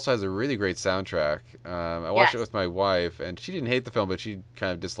mentioned, also has a really great soundtrack. I watched it with my wife, and she didn't hate the film, but she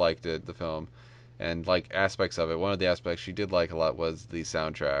kind of disliked the film. And, aspects of it. One of the aspects she did like a lot was the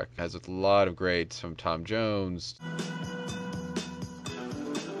soundtrack. It has a lot of greats from Tom Jones.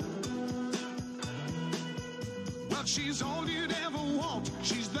 Well, she's all you'd ever want.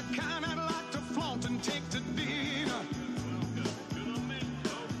 She's the kind I'd like to flaunt and take to dinner.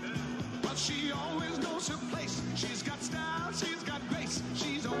 But she always knows her place. She's got style, she's got grace.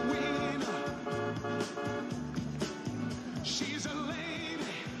 She's a winner. She's a lady.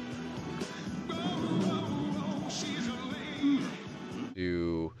 Oh, she's a lady.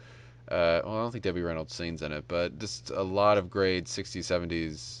 I don't think Debbie Reynolds sings in it, but just a lot of great 60s,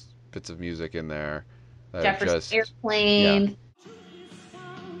 70s bits of music in there. Jefferson Airplane. Yeah.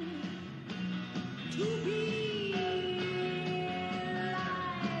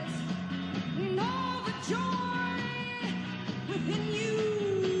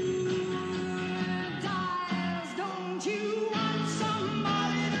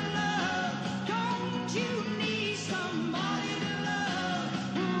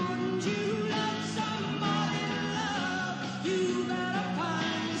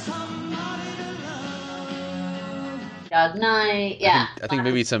 Dog Night. Yeah. I think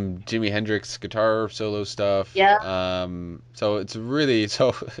maybe some Jimi Hendrix guitar solo stuff. Yeah. So it's really,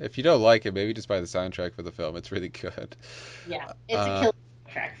 so if you don't like it, maybe just buy the soundtrack for the film. It's really good. Yeah, it's a killer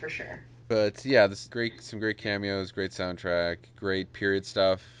track for sure. But yeah, some great cameos, great soundtrack, great period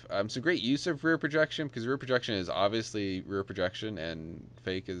stuff. Some great use of rear projection, because rear projection is obviously rear projection and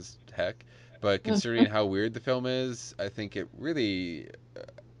fake as heck. But considering how weird the film is, I think it really,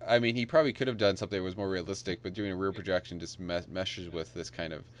 I mean, he probably could have done something that was more realistic, but doing a rear projection just meshes with this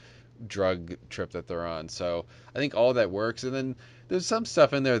kind of drug trip that they're on. So I think all that works. And then there's some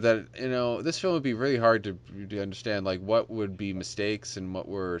stuff in there that, you know, this film would be really hard to understand, like what would be mistakes and what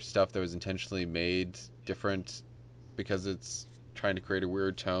were stuff that was intentionally made different because it's trying to create a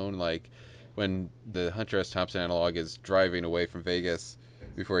weird tone. Like when the Hunter S. Thompson analog is driving away from Vegas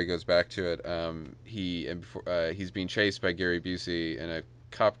before he goes back to it, he's being chased by Gary Busey in a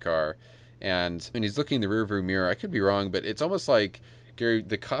cop car, and when he's looking in the rearview mirror, I could be wrong, but it's almost like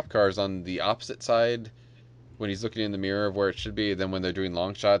the cop car is on the opposite side when he's looking in the mirror of where it should be. Then when they're doing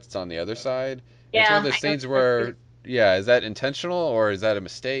long shots, it's on the other side. Yeah, it's one of those things where, yeah, is that intentional or is that a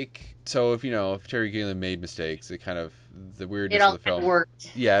mistake? So if Terry Gilliam made mistakes, it kind of, the weirdness of the film,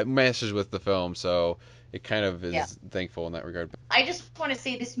 worked. Yeah, it meshes with the film, so it kind of is thankful in that regard. I just want to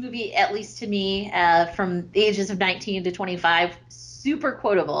say this movie, at least to me, from the ages of 19 to 25, super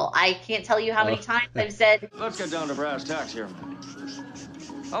quotable. I can't tell you how many times I've said, let's get down to brass tacks here.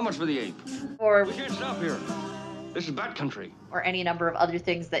 How much for the ape? Or we can't stop here. This is bat country. Or any number of other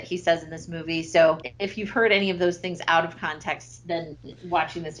things that he says in this movie. So if you've heard any of those things out of context, then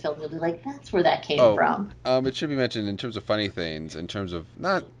watching this film, you'll be like, that's where that came from. It should be mentioned in terms of funny things, in terms of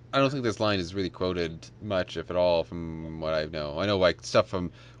not, I don't think this line is really quoted much, if at all, from what I know. I know like stuff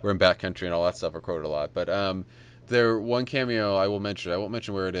from We're in Bat Country and all that stuff are quoted a lot, but one cameo I won't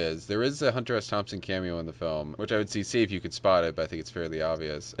mention where it is. There is a Hunter S. Thompson cameo in the film, which I would see if you could spot it, but I think it's fairly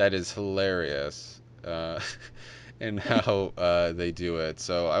obvious. That is hilarious. And how they do it.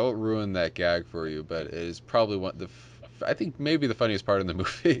 So I won't ruin that gag for you, but it is probably I think maybe the funniest part in the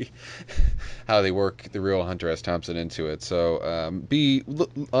movie, how they work the real Hunter S. Thompson into it. So be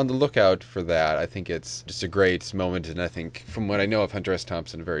on the lookout for that. I think it's just a great moment, and I think from what I know of Hunter S.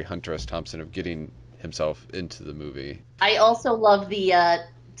 Thompson, a very Hunter S. Thompson of getting himself into the movie. I also love the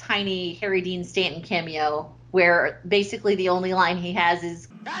tiny Harry Dean Stanton cameo, where basically the only line he has is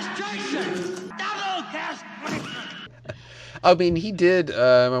castration, double castration. I mean, he did,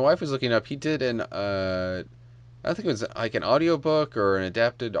 my wife was looking up, he did I think it was like an audiobook or an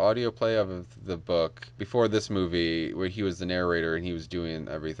adapted audio play of the book before this movie, where he was the narrator and he was doing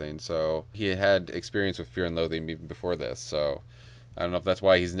everything. So he had experience with Fear and Loathing even before this. So I don't know if that's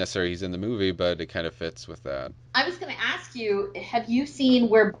why he's in the movie, but it kind of fits with that. I was going to ask you, have you seen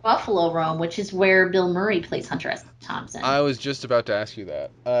Where Buffalo Roam, which is where Bill Murray plays Hunter S. Thompson? I was just about to ask you that.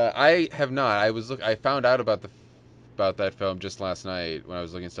 I have not. I found out about that film just last night when I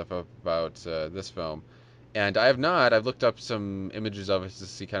was looking stuff up about this film, and I have not. I've looked up some images of it to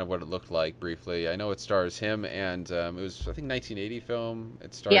see kind of what it looked like briefly. I know it stars him, and it was, I think, 1980 film.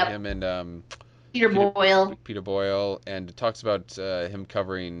 It starred him and Peter Boyle, and it talks about him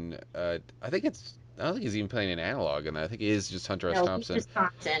covering. I don't think he's even playing an analog in that. I think he is just Hunter S. Thompson. He's just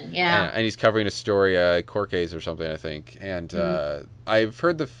Thompson, yeah. And he's covering a story, Court Case or something, I think. And I've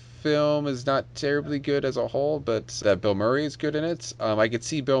heard the film is not terribly good as a whole, but that Bill Murray is good in it. I could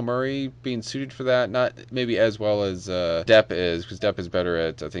see Bill Murray being suited for that, not maybe as well as Depp is, because Depp is better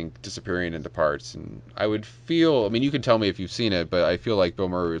at, I think, disappearing into parts. And I would feel, I mean, you can tell me if you've seen it, but I feel like Bill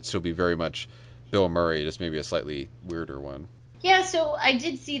Murray would still be very much Bill Murray, just maybe a slightly weirder one. Yeah, so I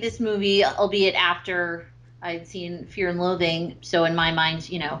did see this movie, albeit after I'd seen Fear and Loathing. So in my mind,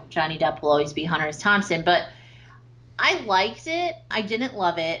 Johnny Depp will always be Hunter S. Thompson, but I liked it. I didn't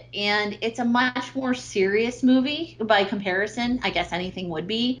love it. And it's a much more serious movie by comparison. I guess anything would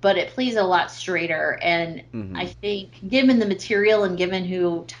be. But it plays a lot straighter. And I think given the material and given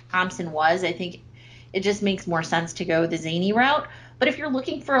who Thompson was, I think it just makes more sense to go the zany route. But if you're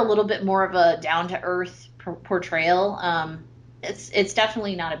looking for a little bit more of a down-to-earth portrayal, it's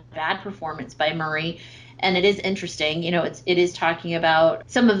definitely not a bad performance by Murray. And it is interesting. It is talking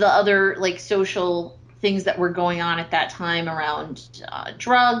about some of the other social things that were going on at that time around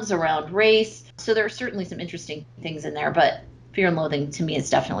drugs, around race. So there are certainly some interesting things in there, but Fear and Loathing to me is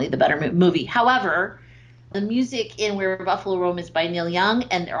definitely the better movie. However, the music in Where Buffalo Roam is by Neil Young,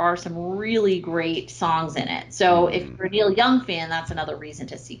 and there are some really great songs in it. So if you're a Neil Young fan, that's another reason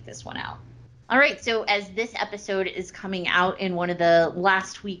to seek this one out. All right, so as this episode is coming out in one of the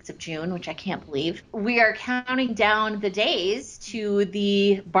last weeks of June, which I can't believe, we are counting down the days to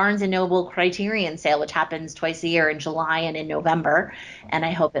the Barnes & Noble Criterion sale, which happens twice a year in July and in November, and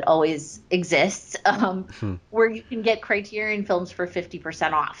I hope it always exists, where you can get Criterion films for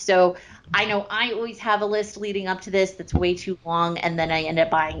 50% off. So I know I always have a list leading up to this that's way too long, and then I end up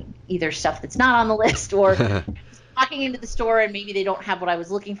buying either stuff that's not on the list or walking into the store and maybe they don't have what I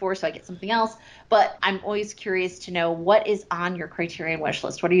was looking for, so I get something else. But I'm always curious to know what is on your Criterion wish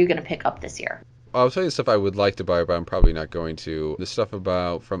list. What are you going to pick up this year? I'll tell you the stuff I would like to buy, but I'm probably not going to. The stuff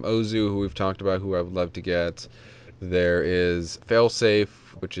about from Ozu, who we've talked about, who I would love to get. There is Failsafe,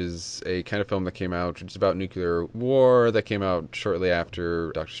 which is a kind of film that came out, which is about nuclear war, that came out shortly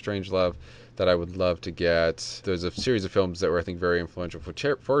after Dr. Strangelove, that I would love to get. There's a series of films that were, I think, very influential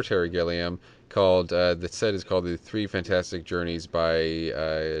for Terry Gilliam, called, the set is called The Three Fantastic Journeys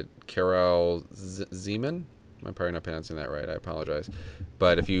by Karel Zeman. I'm probably not pronouncing that right. I apologize.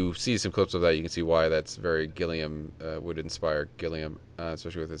 But if you see some clips of that, you can see why that's very Gilliam, would inspire Gilliam,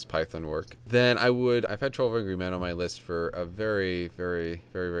 especially with his Python work. Then I've had 12 Angry Men on my list for a very, very,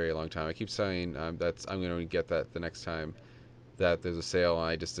 very, very long time. I keep saying I'm going to get that the next time that there's a sale.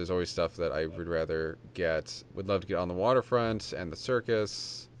 There's always stuff that I would rather get. Would love to get On the Waterfront and The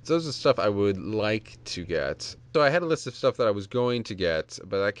Circus. So those are stuff I would like to get. So I had a list of stuff that I was going to get,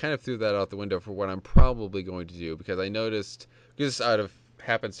 but I kind of threw that out the window for what I'm probably going to do, because I noticed, just out of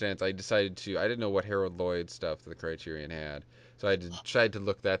happenstance, I didn't know what Harold Lloyd stuff the Criterion had. So I decided to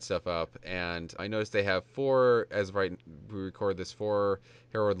look that stuff up, and I noticed they have 4, as of right we record this, 4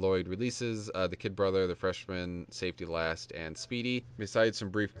 Harold Lloyd releases, The Kid Brother, The Freshman, Safety Last, and Speedy. Besides some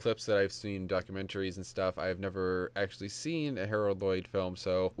brief clips that I've seen, documentaries and stuff, I have never actually seen a Harold Lloyd film,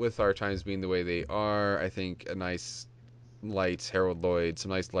 so with our times being the way they are, I think some nice light Harold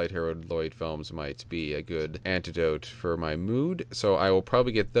Lloyd films might be a good antidote for my mood. So I will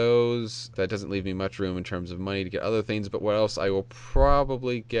probably get those. That doesn't leave me much room in terms of money to get other things, but what else I will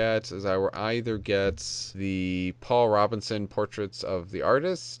probably get is I will either get the Paul Robinson Portraits of the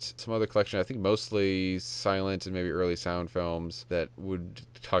Artist, some other collection, I think mostly silent and maybe early sound films that would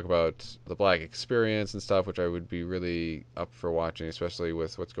talk about the Black experience and stuff, which I would be really up for watching, especially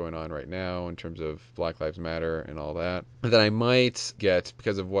with what's going on right now in terms of Black Lives Matter and all that. And then I might get,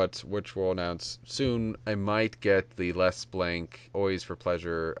 because of which we'll announce soon, I might get the Les Blank Always for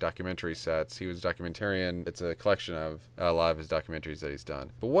Pleasure documentary sets. He was a documentarian. It's a collection of a lot of his documentaries that he's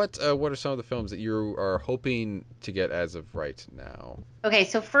done. But what are some of the films that you are hoping to get as of right now? Okay,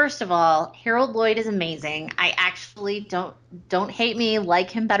 so first of all, Harold Lloyd is amazing. I actually don't hate me, like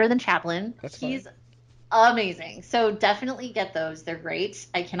him better than Chaplin. He's amazing. So definitely get those. They're great.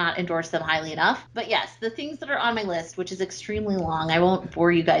 I cannot endorse them highly enough. But yes, the things that are on my list, which is extremely long, I won't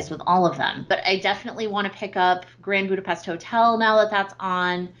bore you guys with all of them, but I definitely want to pick up Grand Budapest Hotel now that that's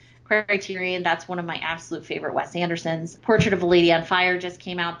on Criterion. That's one of my absolute favorite Wes Andersons. Portrait of a Lady on Fire just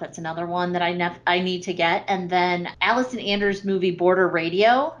came out. That's another one that I need to get. And then Allison Anders' movie Border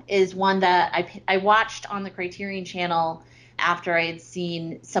Radio is one that I watched on the Criterion channel after I had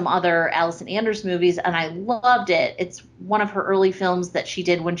seen some other Allison Anders movies, and I loved it. It's one of her early films that she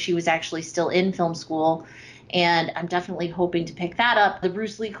did when she was actually still in film school, and I'm definitely hoping to pick that up. The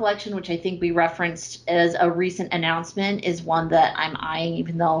Bruce Lee collection, which I think we referenced as a recent announcement, is one that I'm eyeing,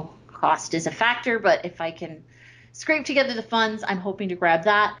 even though cost is a factor, but if I can scrape together the funds, I'm hoping to grab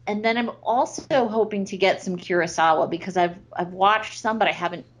that. And then I'm also hoping to get some Kurosawa, because I've watched some, but I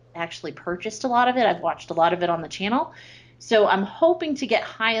haven't actually purchased a lot of it. I've watched a lot of it on the channel. So I'm hoping to get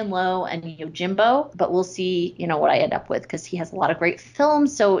High and Low and Yojimbo, but we'll see, what I end up with, because he has a lot of great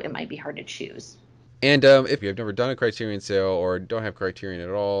films, so it might be hard to choose. And if you've never done a Criterion sale or don't have Criterion at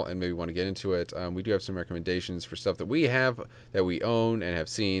all and maybe want to get into it, we do have some recommendations for stuff that we have, that we own and have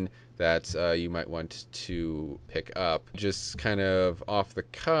seen, that you might want to pick up. Just kind of off the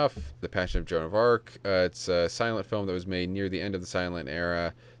cuff, The Passion of Joan of Arc. It's a silent film that was made near the end of the silent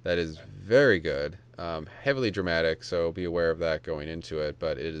era that is very good. Heavily dramatic, so be aware of that going into it,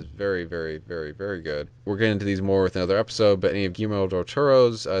 but it is very, very, very, very good. We'll get into these more with another episode, but any of Guillermo del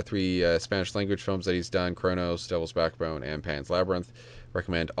Toro's 3 Spanish language films that he's done, Cronos, Devil's Backbone, and Pan's Labyrinth,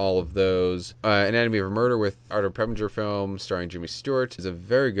 recommend all of those. Anatomy of a Murder with Arthur Preminger film starring Jimmy Stewart is a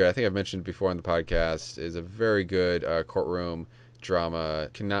very good, I think I've mentioned before on the podcast, is a very good courtroom drama.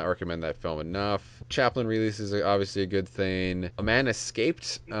 Cannot recommend that film enough. Chaplin release is obviously a good thing. A Man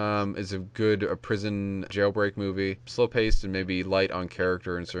Escaped is a good prison jailbreak movie. Slow paced and maybe light on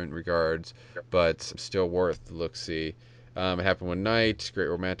character in certain regards, but still worth the look-see. It Happened One Night, great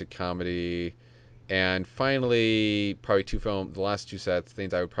romantic comedy. And finally, probably the last two sets,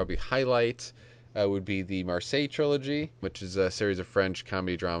 things I would probably highlight would be the Marseille trilogy, which is a series of French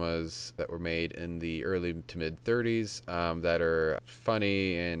comedy dramas that were made in the early to mid 30s that are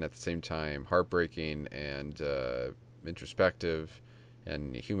funny and at the same time heartbreaking and introspective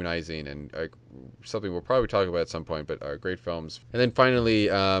and humanizing, and something we'll probably talk about at some point, but are great films. And then finally,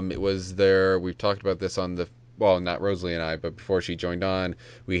 we've talked about this on well, not Rosalie and I, but before she joined on,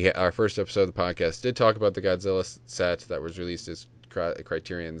 our first episode of the podcast did talk about the Godzilla set that was released as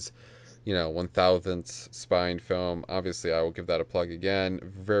Criterion's 1000th spine film. Obviously, I will give that a plug again.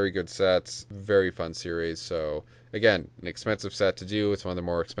 Very good sets, very fun series. So again, an expensive set to do. It's one of the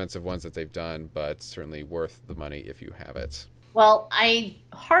more expensive ones that they've done, but certainly worth the money if you have it. Well, I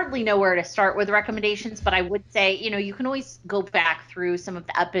hardly know where to start with recommendations, but I would say, you can always go back through some of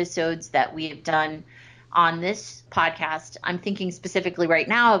the episodes that we have done on this podcast. I'm thinking specifically right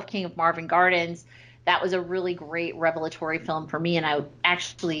now of King of Marvin Gardens. That was a really great revelatory film for me, and I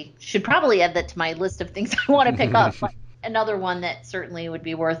actually should probably add that to my list of things I want to pick up. But another one that certainly would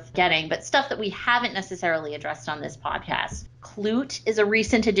be worth getting, but stuff that we haven't necessarily addressed on this podcast. Klute is a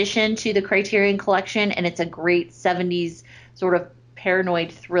recent addition to the Criterion Collection, and it's a great 70s sort of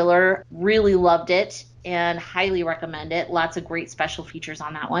paranoid thriller. Really loved it and highly recommend it. Lots of great special features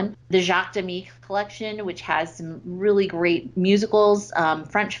on that one. The Jacques Demy collection, which has some really great musicals,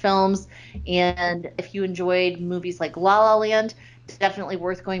 French films, and if you enjoyed movies like La La Land, it's definitely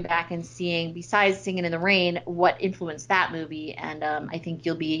worth going back and seeing, besides Singing in the Rain, what influenced that movie, and I think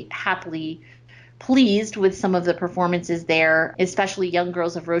you'll be happily pleased with some of the performances there, especially Young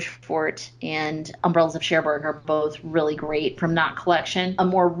Girls of Rochefort and Umbrellas of Cherbourg are both really great from that collection. A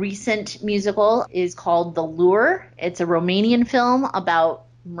more recent musical is called The Lure. It's a Romanian film about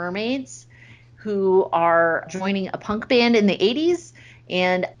mermaids who are joining a punk band in the 80s,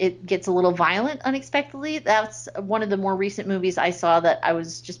 and it gets a little violent unexpectedly. That's one of the more recent movies I saw that I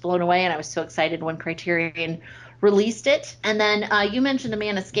was just blown away, and I was so excited when Criterion released it. And then you mentioned A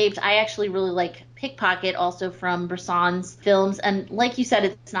Man Escaped. I actually really like Pickpocket, also from Bresson's films. And like you said,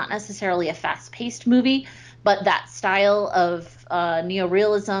 it's not necessarily a fast-paced movie, but that style of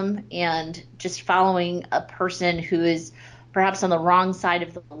neorealism and just following a person who is perhaps on the wrong side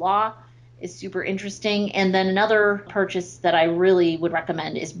of the law is super interesting. And then another purchase that I really would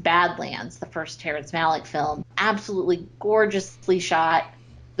recommend is Badlands, the first Terrence Malick film. Absolutely gorgeously shot.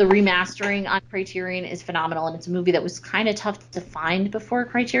 The remastering on Criterion is phenomenal, and it's a movie that was kind of tough to find before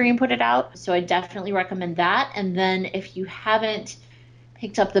Criterion put it out. So I definitely recommend that. And then if you haven't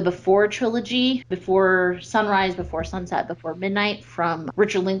picked up the Before trilogy, Before Sunrise, Before Sunset, Before Midnight from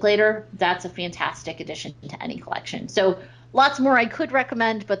Richard Linklater, that's a fantastic addition to any collection. So lots more I could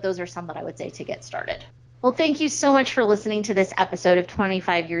recommend, but those are some that I would say to get started. Well, thank you so much for listening to this episode of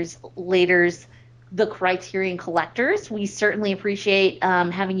 25 Years Later's The Criterion Collectors. We certainly appreciate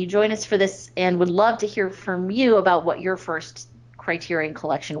having you join us for this and would love to hear from you about what your first Criterion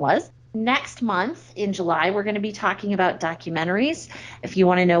collection was. Next month in July, we're going to be talking about documentaries. If you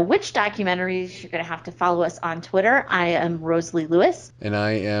want to know which documentaries, you're going to have to follow us on Twitter. I am Rosalie Lewis. And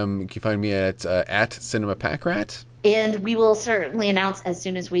you can find me at Cinema Pack Rat. And we will certainly announce as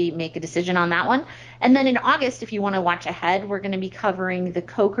soon as we make a decision on that one. And then in August, if you want to watch ahead, we're going to be covering the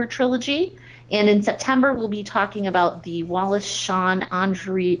Coker trilogy. And in September, we'll be talking about the Wallace Shawn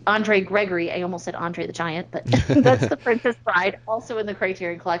Andre Gregory. I almost said Andre the Giant, but that's the Princess Bride, also in the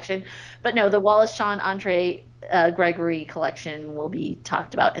Criterion Collection. But no, the Wallace Shawn Andre Gregory collection will be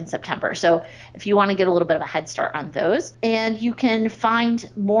talked about in September. So if you want to get a little bit of a head start on those. And you can find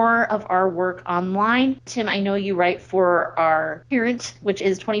more of our work online. Tim, I know you write for our parent, which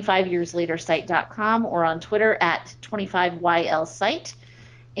is 25yearslatersite.com, or on Twitter at 25ylsite.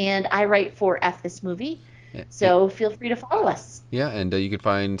 And I write for F This Movie, so feel free to follow us. Yeah, and you can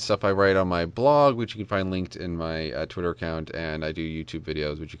find stuff I write on my blog, which you can find linked in my Twitter account, and I do YouTube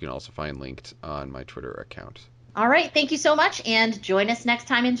videos, which you can also find linked on my Twitter account. All right, thank you so much, and join us next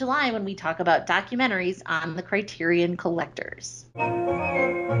time in July when we talk about documentaries on the Criterion Collectors.